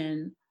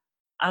 and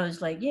I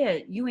was like, yeah,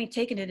 you ain't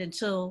taking it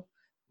until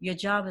your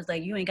job is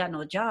like, you ain't got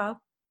no job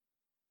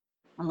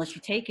unless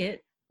you take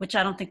it, which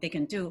I don't think they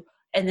can do.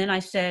 And then I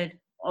said,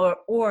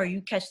 or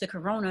you catch the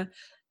corona.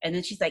 And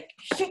then she's like,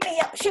 shoot me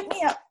up, shoot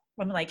me up.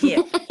 I'm like,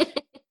 yeah.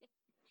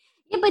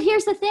 yeah, but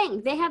here's the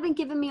thing. They haven't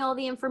given me all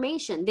the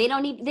information. They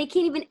can't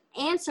even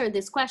answer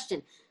this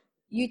question.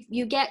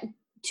 You get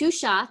 2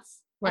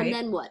 shots, Right. and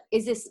then what?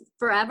 Is this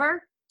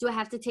forever? Do I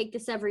have to take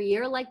this every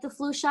year like the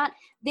flu shot?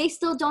 They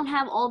still don't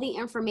have all the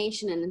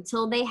information, and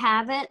until they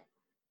have it,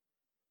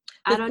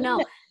 I don't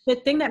know. The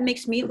thing that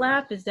makes me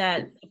laugh is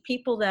that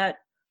people that,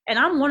 and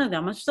I'm one of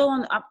them, I'm still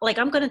on, like,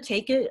 I'm going to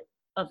take it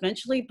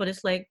eventually, but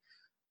it's like,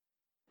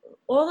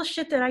 all the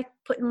shit that I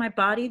put in my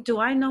body, do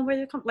I know where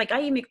they come? Like,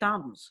 I eat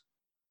McDonald's.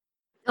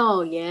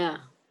 Oh, yeah.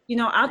 You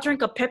know, I'll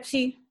drink a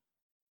Pepsi,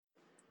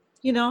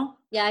 you know?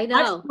 Yeah, I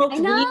know. I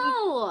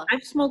know.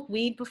 I've smoked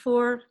weed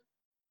before.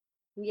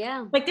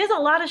 Yeah. Like, there's a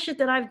lot of shit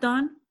that I've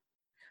done.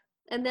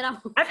 And then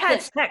I've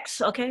had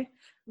sex, okay?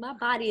 My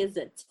body is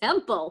a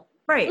temple.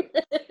 Right.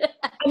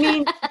 I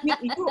mean,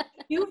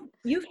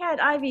 you've had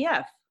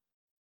IVF.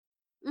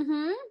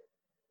 Mm-hmm.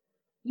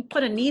 You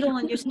put a needle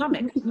in your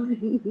stomach,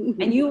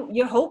 and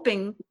you're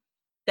hoping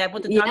that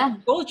what the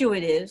doctor told you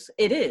it is.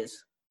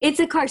 It's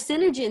a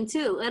carcinogen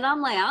too, and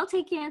I'm like, I'll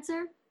take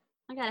cancer.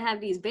 I gotta have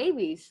these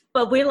babies.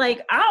 But we're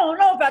like, I don't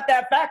know about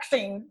that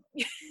vaccine.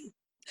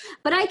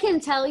 But I can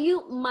tell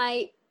you,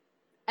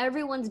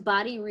 everyone's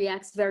body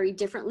reacts very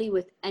differently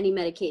with any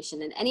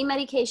medication, and any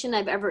medication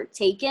I've ever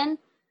taken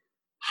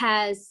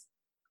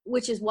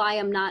which is why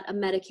I'm not a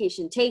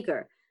medication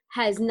taker,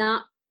 has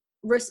not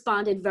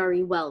responded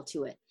very well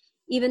to it.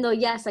 Even though,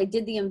 yes, I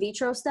did the in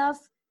vitro stuff,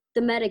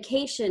 the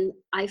medication,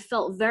 I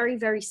felt very,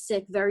 very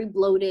sick, very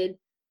bloated.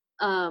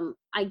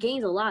 I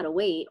gained a lot of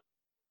weight.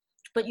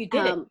 But you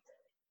did it.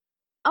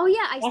 Oh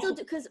yeah, I still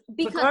do because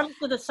regardless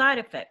of the side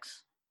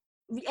effects.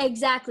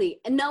 Exactly.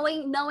 And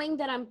knowing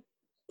that I'm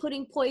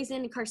putting poison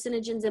and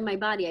carcinogens in my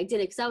body, I did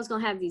it because I was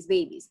gonna have these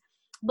babies.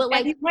 But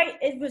like,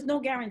 it was no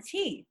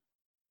guarantee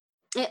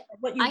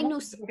what you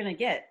were gonna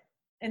get,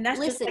 and that's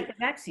just like the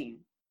vaccine.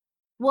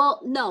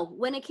 Well, no,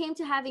 when it came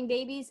to having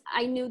babies,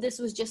 I knew this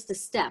was just a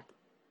step.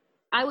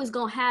 I was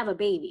gonna have a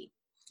baby.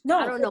 No,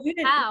 I don't know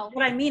how.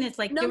 What I mean is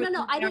like no.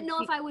 I didn't know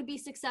if I would be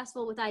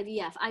successful with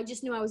IVF. I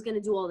just knew I was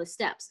gonna do all the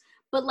steps.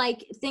 But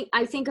like,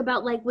 I think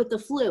about like with the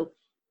flu.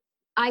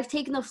 I've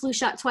taken the flu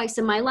shot twice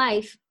in my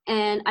life,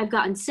 and I've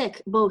gotten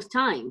sick both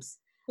times.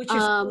 Which you're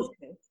supposed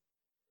to.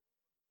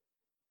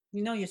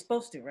 You know you're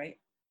supposed to, right?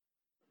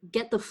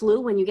 Get the flu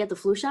when you get the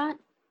flu shot?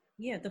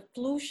 Yeah, the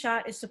flu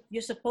shot is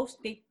you're supposed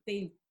to,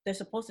 they're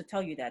supposed to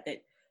tell you that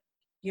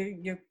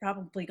you're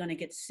probably going to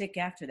get sick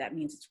after that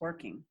means it's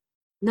working.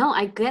 No,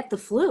 I get the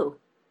flu.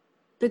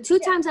 The 2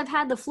 times I've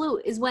had the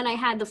flu is when I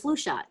had the flu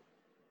shot.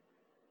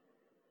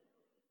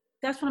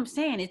 That's what I'm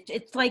saying.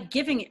 It's like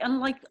giving,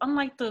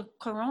 unlike the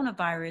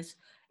coronavirus,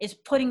 it's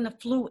putting the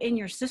flu in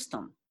your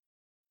system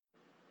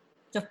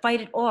to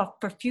fight it off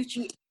for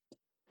future.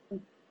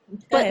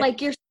 But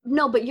like you're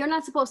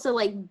not supposed to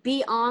like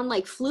be on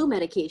like flu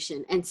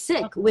medication and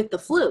sick with the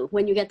flu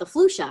when you get the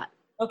flu shot.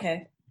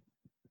 Okay.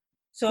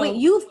 So wait,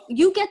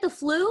 you get the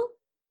flu,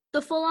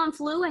 the full on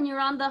flu, and you're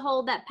on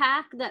that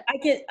pack that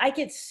I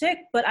get sick,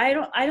 but I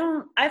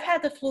don't. I've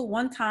had the flu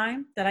one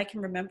time that I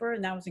can remember,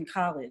 and that was in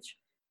college,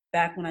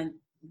 back when I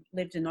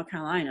lived in North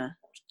Carolina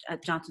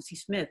at Johnson C.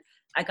 Smith.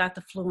 I got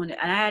the flu, and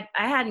I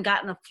hadn't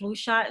gotten a flu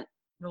shot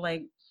for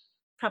like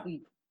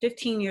probably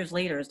 15 years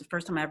later is the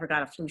first time I ever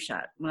got a flu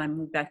shot when I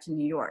moved back to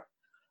New York.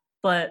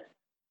 But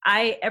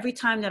every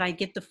time that I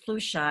get the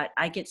flu shot,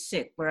 I get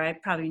sick where I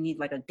probably need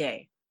like a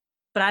day.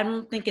 But I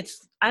don't think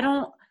I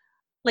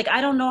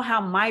don't know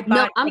how my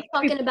body. No, I'm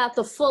talking about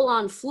the full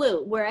on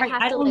flu where I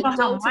have to like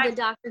go to the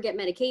doctor, get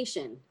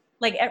medication.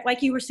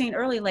 Like you were saying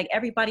earlier, like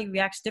everybody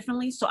reacts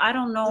differently. So I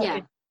don't know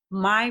if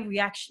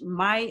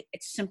my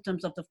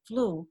symptoms of the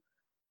flu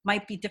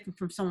might be different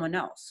from someone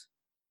else.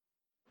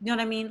 You know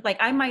what I mean? Like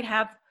I might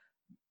have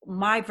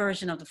my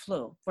version of the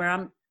flu where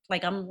I'm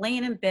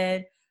laying in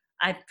bed,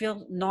 I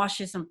feel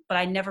nauseous, but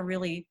I never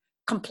really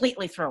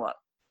completely throw up.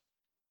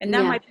 And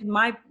that might be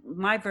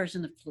my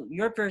version of the flu.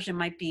 Your version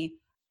might be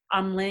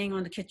I'm laying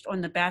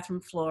on the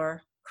bathroom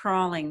floor,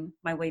 crawling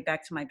my way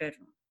back to my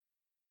bedroom.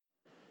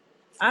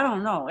 I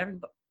don't know.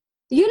 Everybody.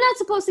 You're not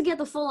supposed to get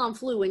the full on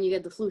flu when you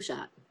get the flu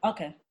shot.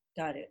 Okay,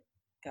 got it.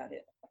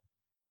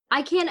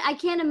 I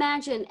can't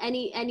imagine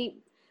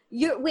any.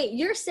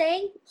 You're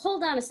saying?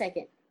 Hold on a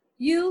second.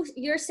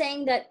 You're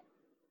saying that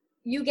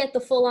you get the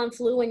full on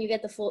flu when you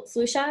get the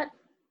flu shot?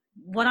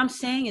 What I'm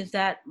saying is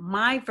that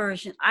my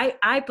version,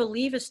 I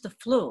believe it's the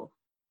flu.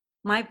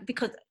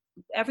 Because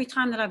every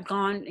time that I've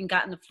gone and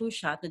gotten the flu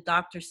shot, the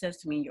doctor says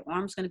to me, your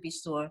arm's going to be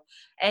sore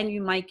and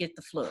you might get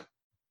the flu.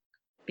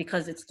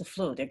 because it's the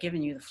flu. They're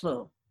giving you the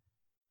flu.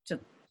 So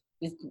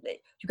you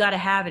got to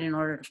have it in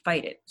order to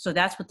fight it. So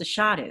that's what the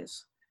shot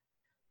is.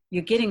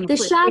 You're getting the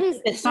shot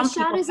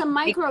is a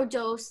micro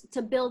dose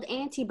to build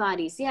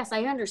antibodies. Yes,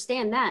 I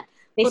understand that.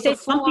 They say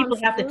some people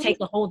have to take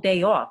the whole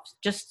day off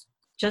just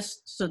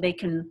so they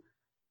can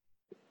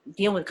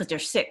deal with it because they're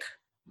sick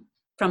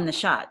from the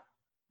shot.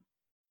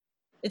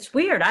 It's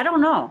weird. I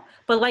don't know.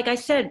 But like I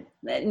said,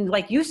 and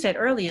like you said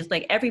earlier, it's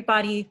like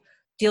everybody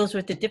deals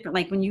with it different.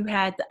 Like when you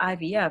had the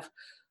IVF,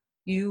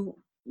 you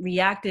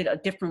reacted a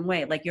different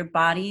way. Like your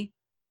body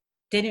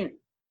didn't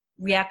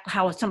react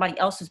how somebody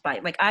else's body.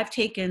 Like I've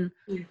taken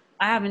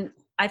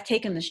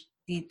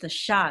the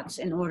shots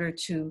in order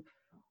to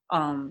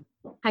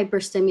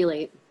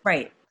hyperstimulate.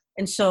 Right.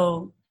 And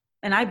so,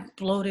 and I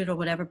bloated or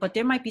whatever, but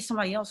there might be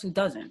somebody else who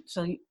doesn't.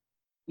 So,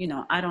 you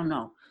know, I don't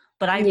know.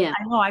 But I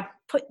know I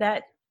put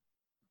that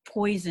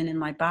poison in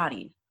my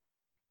body,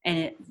 and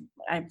it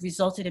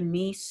resulted in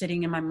me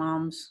sitting in my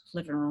mom's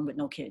living room with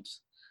no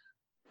kids.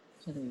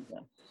 So there you go.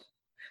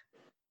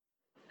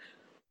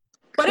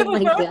 But it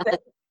was worth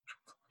it.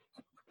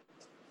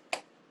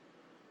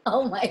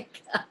 Oh my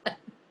God.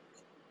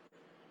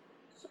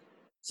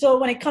 So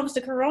when it comes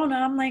to Corona,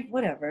 I'm like,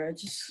 whatever,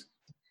 just,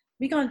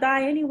 we gonna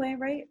die anyway,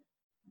 right?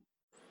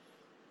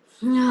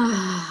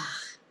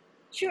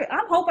 Sure,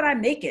 I'm hoping I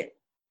make it.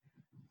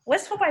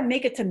 Let's hope I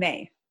make it to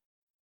May.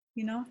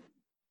 You know?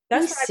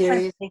 That's what I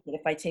plan to take it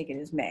if I take it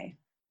is May.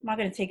 I'm not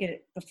gonna take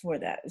it before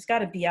that. It's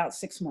gotta be out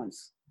 6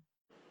 months,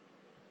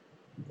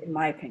 in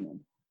my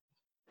opinion,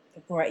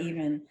 before I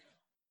even,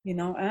 you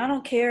know, and I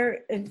don't care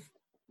if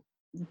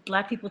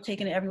Black people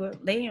taking it everywhere.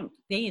 They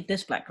ain't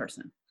this Black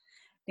person.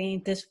 They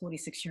ain't this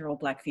 46-year-old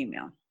Black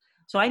female.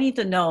 So I need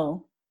to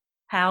know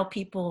how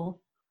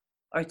people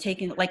are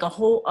taking, like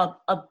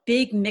a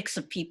big mix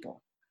of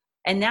people.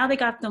 And now they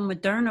got the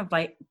Moderna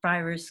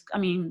virus. I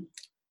mean,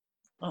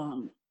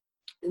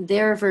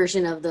 their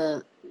version of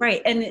the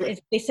right. And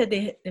they said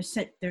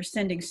they're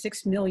sending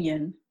 6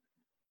 million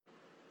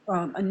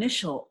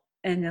initial,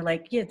 and they're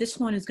like, yeah, this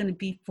one is going to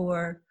be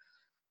for,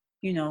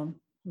 you know,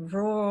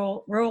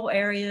 rural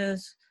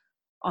areas,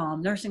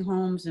 nursing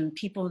homes, and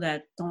people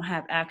that don't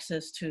have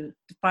access to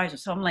the Pfizer.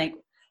 So I'm like,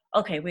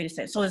 okay, wait a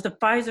second. So is the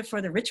Pfizer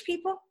for the rich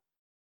people?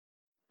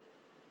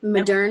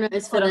 Moderna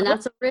is for the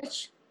not so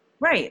rich?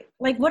 Right.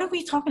 Like, what are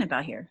we talking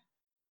about here?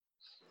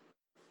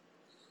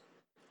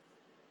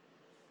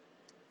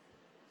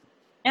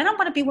 And I'm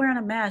going to be wearing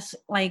a mask,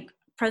 like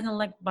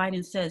President-elect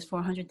Biden says, for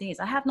 100 days.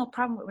 I have no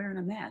problem with wearing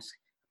a mask.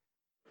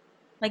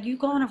 Like, you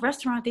go in a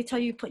restaurant, they tell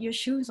you to put your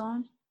shoes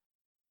on.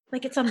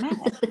 Like, it's a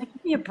mask. Like,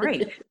 give me a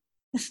break.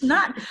 It's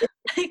not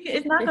going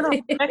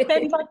to affect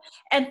anybody.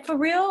 And for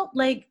real,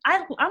 like,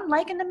 I'm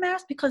liking the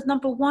mask because,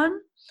 number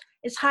one,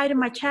 it's hiding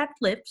my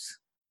chapped lips.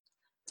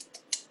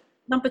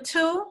 Number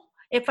two,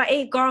 if I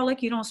ate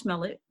garlic, you don't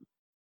smell it.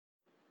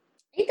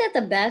 Ain't that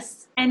the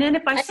best? And then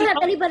if I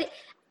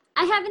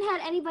haven't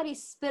had anybody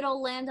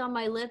spittle land on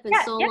my lip in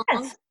so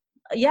long.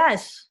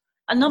 Yes.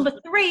 And number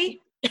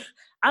three,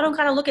 I don't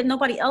gotta look at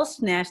nobody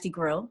else's nasty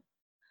grill.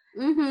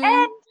 Mm-hmm.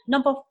 And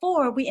number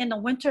four, we in the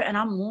winter and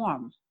I'm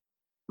warm.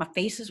 My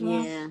face is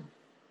warm. Yeah.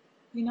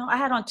 You know, I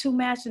had on 2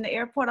 masks in the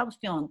airport. I was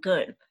feeling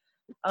good.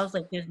 I was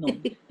like, there's no,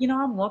 you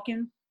know, I'm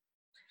walking.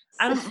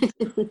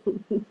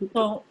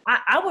 So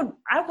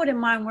I wouldn't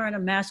mind wearing a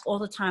mask all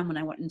the time when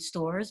I went in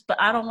stores,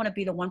 but I don't want to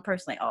be the one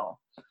person like, oh,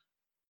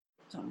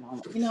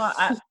 you know,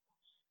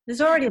 there's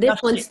already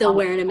this one's still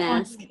wearing a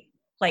mask.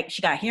 Like,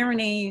 she got hearing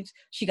aids,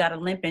 she got a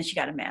limp, and she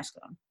got a mask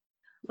on.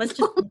 Let's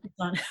just focus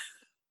on.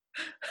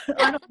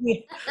 I don't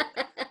need.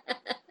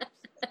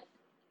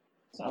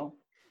 So,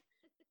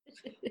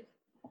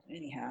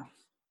 anyhow,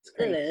 it's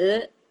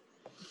great.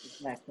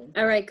 Exactly.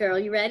 All right, girl,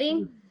 you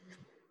ready?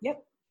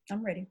 Yep,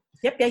 I'm ready.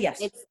 Yep,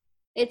 yes.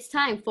 It's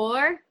time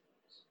for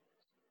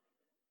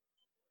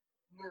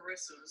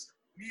Marissa's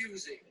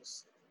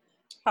musings.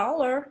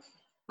 Holler.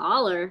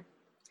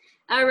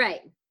 All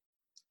right.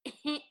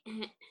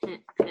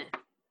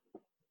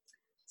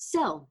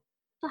 So,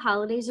 the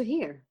holidays are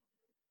here.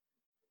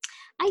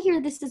 I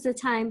hear this is a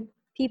time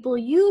people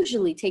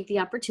usually take the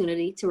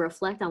opportunity to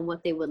reflect on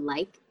what they would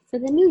like for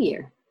the new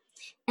year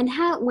and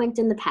how it went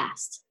in the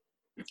past.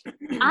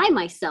 I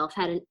myself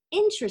had an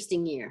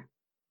interesting year.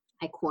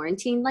 I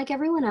quarantined like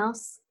everyone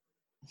else.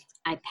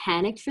 I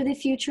panicked for the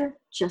future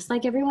just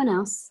like everyone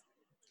else.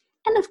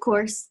 And of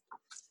course,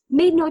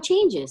 made no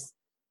changes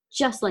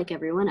just like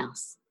everyone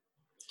else.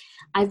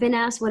 I've been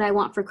asked what I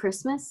want for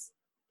Christmas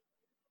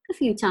a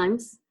few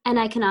times, and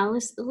I can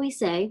honestly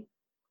say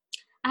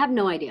I have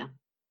no idea.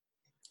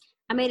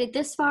 I made it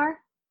this far.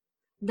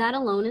 That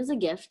alone is a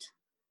gift.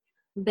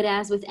 But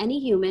as with any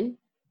human,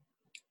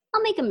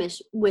 I'll make a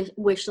wish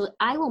list.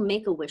 I will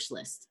make a wish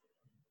list.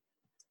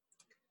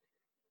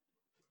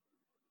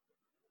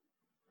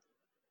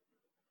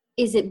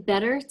 Is it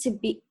better to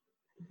be,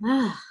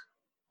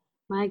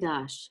 my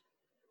gosh.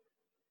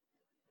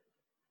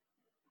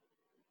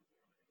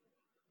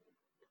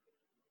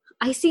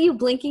 I see you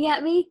blinking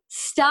at me.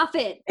 Stop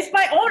it. It's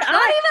my own eye.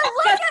 Don't even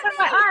look at me.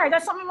 My eye.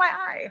 That's something in my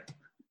eye.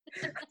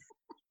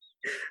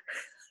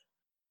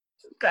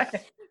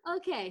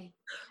 Okay.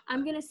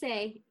 I'm going to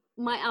say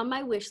on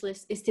my wish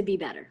list is to be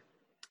better,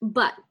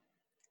 but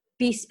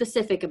be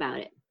specific about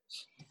it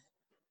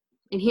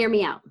and hear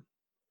me out.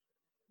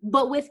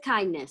 But with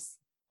kindness,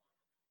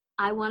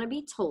 I want to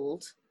be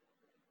told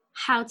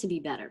how to be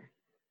better.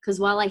 Because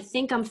while I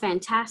think I'm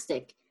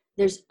fantastic,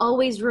 there's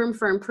always room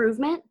for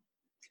improvement,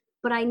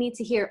 but I need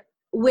to hear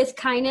with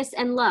kindness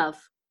and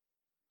love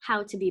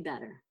how to be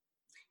better.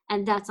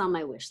 And that's on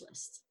my wish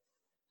list.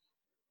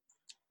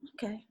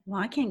 Okay.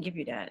 Well, I can't give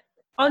you that.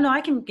 Oh, no,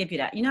 I can give you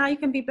that. You know how you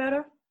can be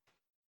better?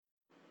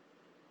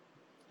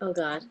 Oh,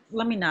 God.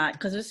 Let me not,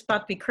 because it's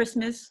about to be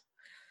Christmas.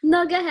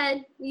 No, go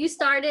ahead. You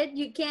started.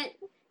 You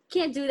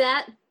can't do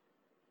that.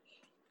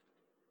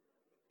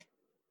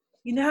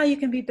 You know how you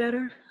can be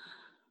better?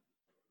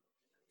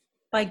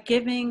 By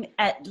giving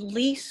at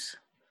least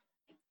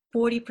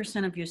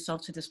 40% of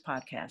yourself to this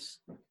podcast.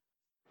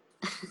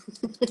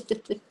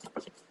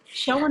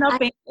 Showing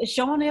up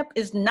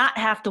is not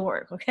half the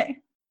work, okay?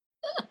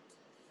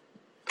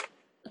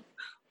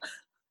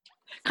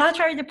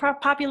 Contrary to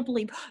popular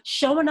belief,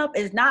 showing up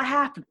is not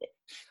half of it.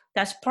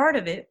 That's part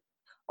of it.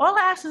 All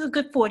I ask is a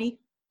good 40%.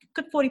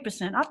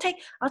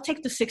 I'll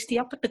take the 60.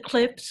 I'll put the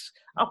clips.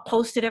 I'll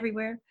post it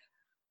everywhere.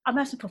 I'm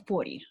asking for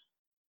 40.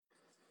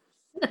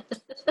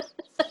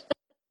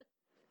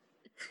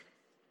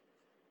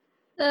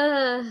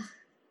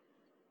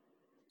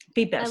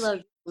 Be best. I love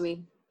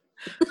me.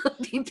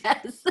 Be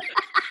best.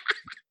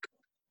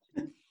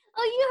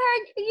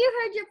 Oh, you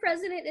heard your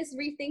president is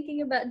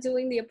rethinking about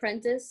doing The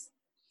Apprentice?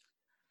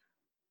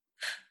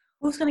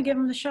 Who's going to give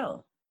him the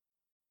show?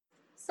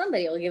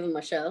 Somebody will give him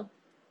a show.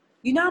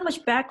 You know how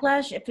much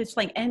backlash if it's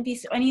like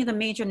NBC, any of the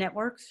major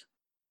networks?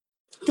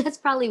 That's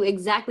probably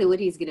exactly what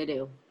he's going to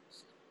do.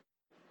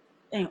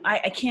 Anyway,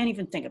 I can't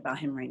even think about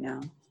him right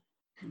now.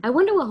 I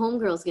wonder what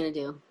Homegirl's going to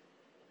do.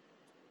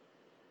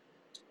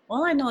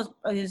 All I know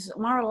is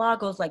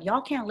Mar-a-Lago's like,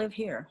 y'all can't live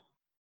here.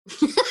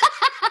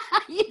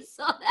 You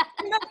saw that?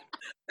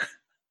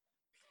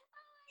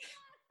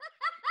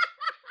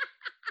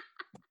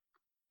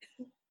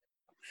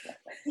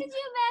 Could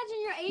you imagine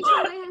your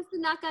HOA has to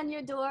knock on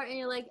your door and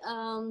you're like,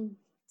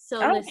 so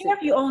I don't listen. care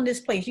if you own this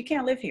place. You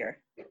can't live here.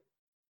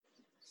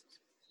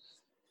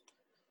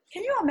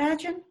 Can you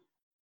imagine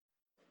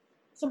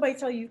somebody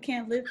tell you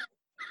can't live?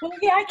 Well,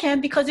 yeah, I can,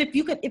 because if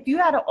you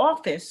had an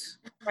office,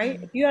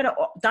 right? If you had a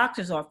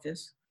doctor's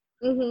office,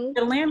 Mm-hmm.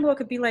 the landlord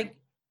could be like,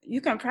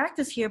 you can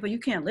practice here, but you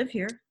can't live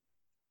here.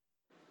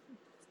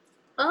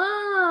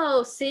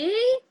 Oh,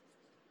 see?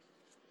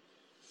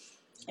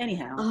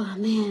 Anyhow. Oh,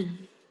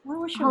 man. I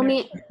wish you a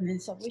Merry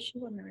Christmas. I wish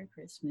you a Merry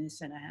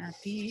Christmas and a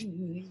Happy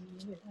New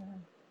Year.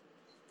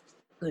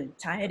 Good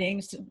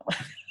tidings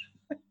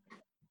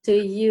to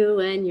you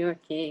and your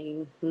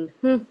king.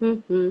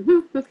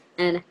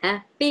 And a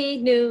Happy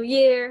New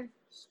Year.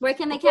 Where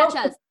can they catch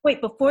us? Wait,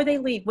 before they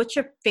leave, what's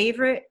your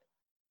favorite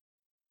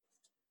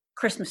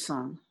Christmas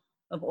song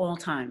of all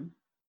time?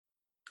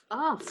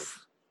 Oh,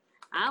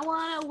 I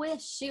want to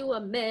wish you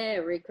a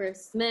Merry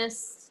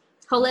Christmas.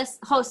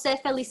 Jose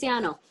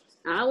Feliciano.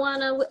 I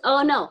want to,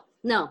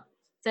 no.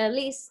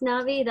 Feliz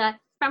Navidad.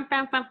 Bam,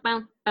 bam, bam,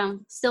 bam,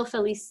 bam. Still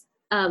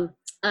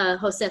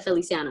Jose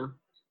Feliciano.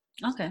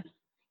 Okay.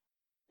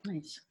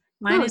 Nice.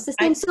 It's the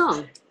same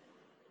song.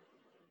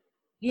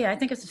 Yeah, I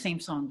think it's the same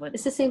song, but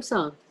it's the same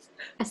song.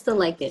 I still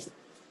like it.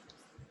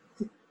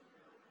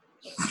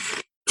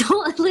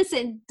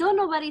 Don't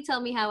nobody tell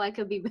me how I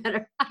could be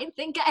better. I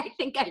think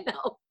I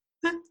know.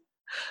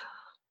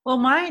 Well,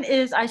 mine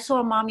is I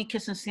Saw Mommy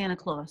Kissing Santa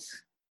Claus.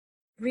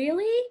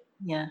 Really?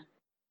 Yeah.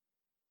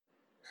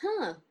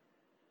 Huh.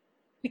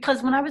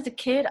 Because when I was a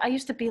kid, I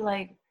used to be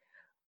like,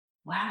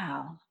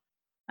 wow,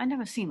 I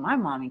never seen my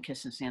mommy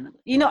kissing Santa.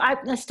 You know,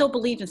 I still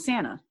believed in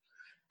Santa.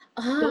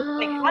 Oh. So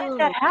like, how did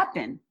that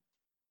happen?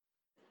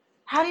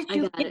 How did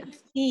you get to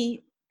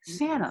see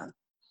Santa?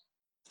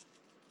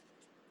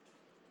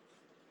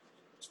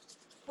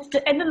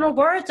 And then the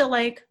words are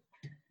like,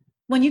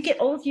 when you get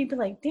older, you'd be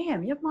like,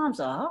 damn, your mom's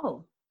a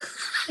hoe.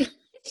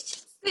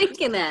 Just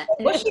thinking that.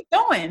 What's she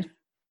doing?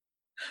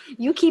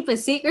 You keeping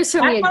secrets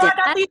from your dad? That's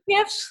how I got these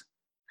gifts?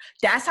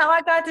 That's how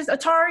I got this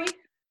Atari?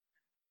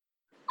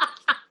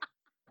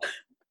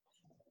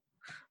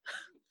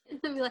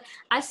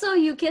 I saw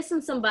you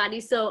kissing somebody,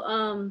 so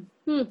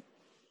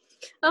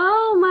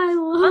oh my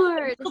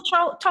Lord.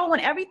 Toe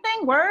and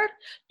everything, word?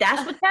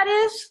 That's what that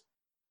is?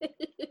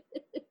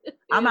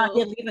 I'm out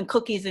here leaving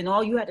cookies and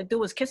all you had to do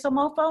was kiss a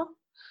mofo?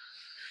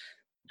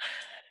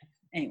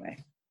 Anyway.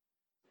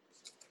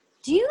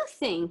 Do you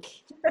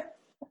think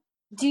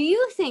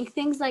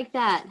things like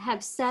that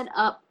have set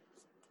up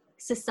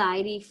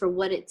society for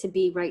what it to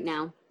be right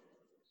now?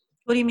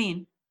 What do you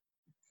mean?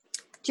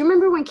 Do you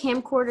remember when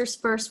camcorders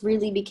first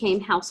really became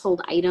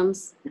household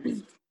items?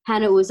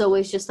 And it was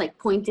always just like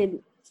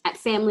pointed at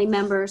family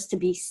members to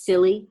be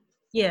silly.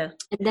 Yeah.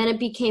 And then it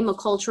became a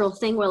cultural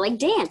thing where like,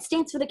 dance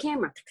for the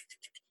camera.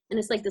 And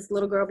it's like this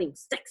little girl being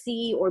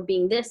sexy or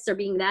being this or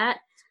being that.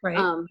 Right.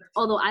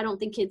 Although I don't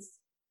think kids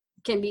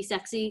can be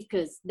sexy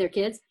because they're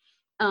kids.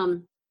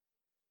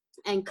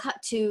 and cut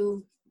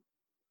to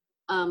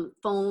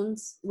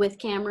phones with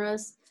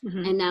cameras,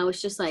 and now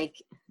it's just like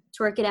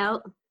twerk it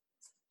out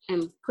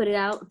and put it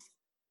out.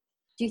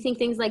 Do you think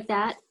things like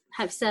that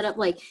have set up,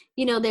 like,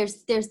 you know,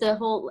 there's the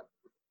whole,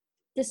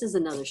 this is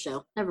another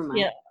show, never mind.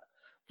 Yeah.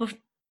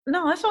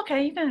 No, that's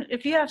okay. You can,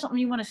 if you have something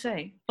you want to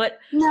say, but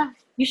No,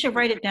 you should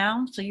write it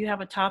down so you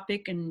have a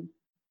topic. And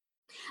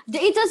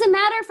it doesn't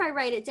matter if I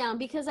write it down,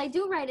 because I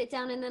do write it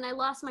down and then I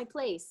lost my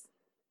place.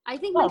 I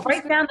think my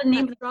write down the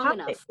name of the strong topic.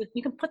 enough.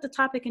 You can put the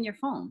topic in your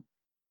phone.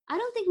 I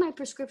don't think my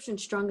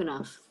prescription's strong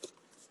enough.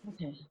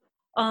 Okay.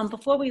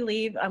 Before we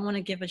leave, I want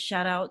to give a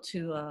shout out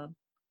to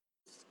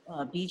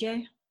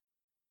BJ.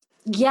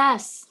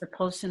 Yes. For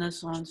posting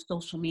us on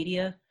social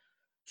media.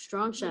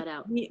 Strong shout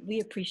out.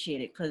 We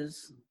appreciate it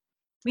because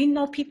we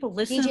know people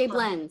listen. DJ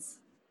Blends.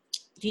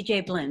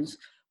 DJ Blends.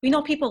 We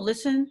know people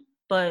listen,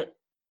 but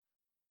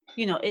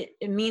you know,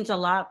 it means a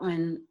lot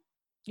when,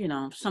 you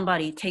know,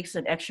 somebody takes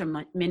an extra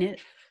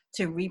minute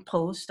to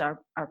repost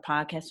our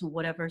podcast or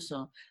whatever.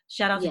 So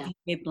shout out to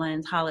DJ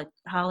Blends. Holla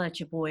at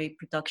your boy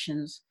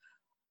Productions.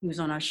 He was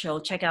on our show.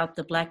 Check out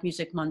the Black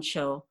Music Month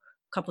show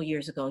a couple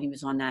years ago. He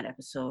was on that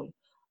episode.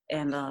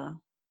 And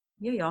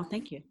yeah, y'all,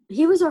 thank you.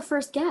 He was our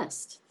first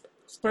guest.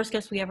 First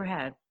guest we ever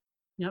had.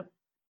 Yep.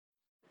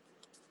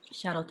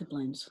 Shout out to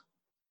Blends.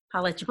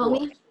 Holla at your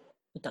boy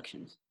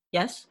Productions.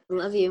 Yes?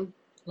 Love you.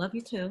 Love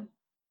you too.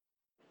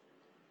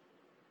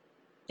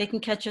 They can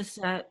catch us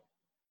at,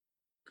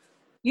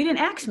 you didn't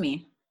ask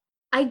me.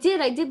 I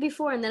did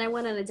before, and then I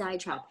went on a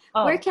diatribe.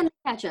 Oh. Where can they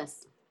catch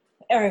us?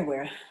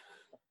 Everywhere.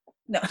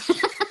 No.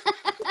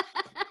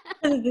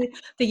 the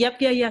Yep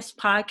Yeah Yes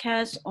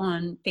podcast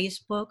on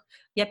Facebook,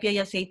 Yep Yeah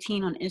Yes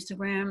 18 on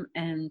Instagram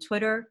and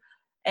Twitter,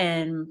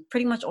 and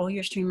pretty much all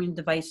your streaming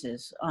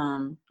devices.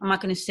 I'm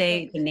not going to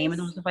say the name of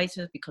those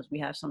devices because we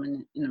have some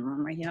in the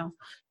room right now.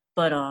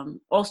 But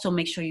also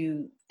make sure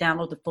you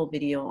download the full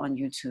video on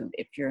YouTube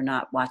if you're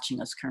not watching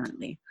us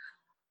currently.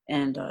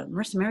 And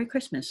Marissa, Merry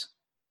Christmas.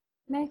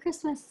 Merry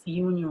Christmas. To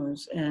you and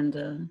yours.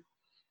 And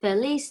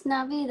Feliz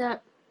Navidad.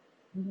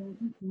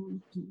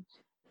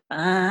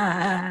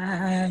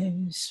 I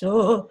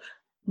saw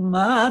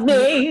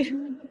mommy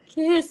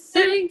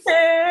kissing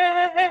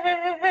Santa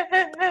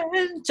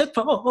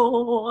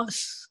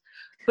Claus.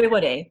 Where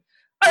were they?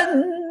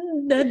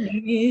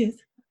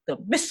 Underneath the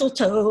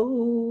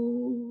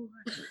mistletoe.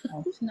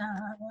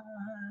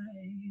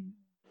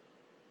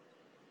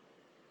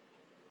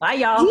 Bye,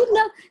 y'all. Do you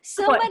know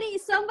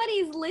somebody's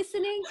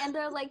listening and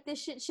they're like,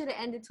 this shit should have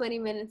ended 20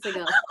 minutes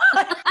ago.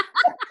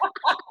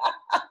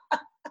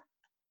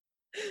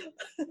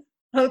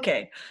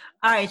 Okay.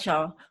 All right,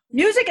 y'all.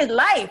 Music is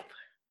life.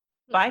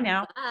 Bye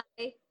now.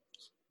 Bye.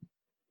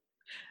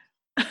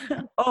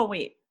 Oh,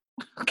 wait.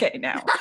 Okay, now.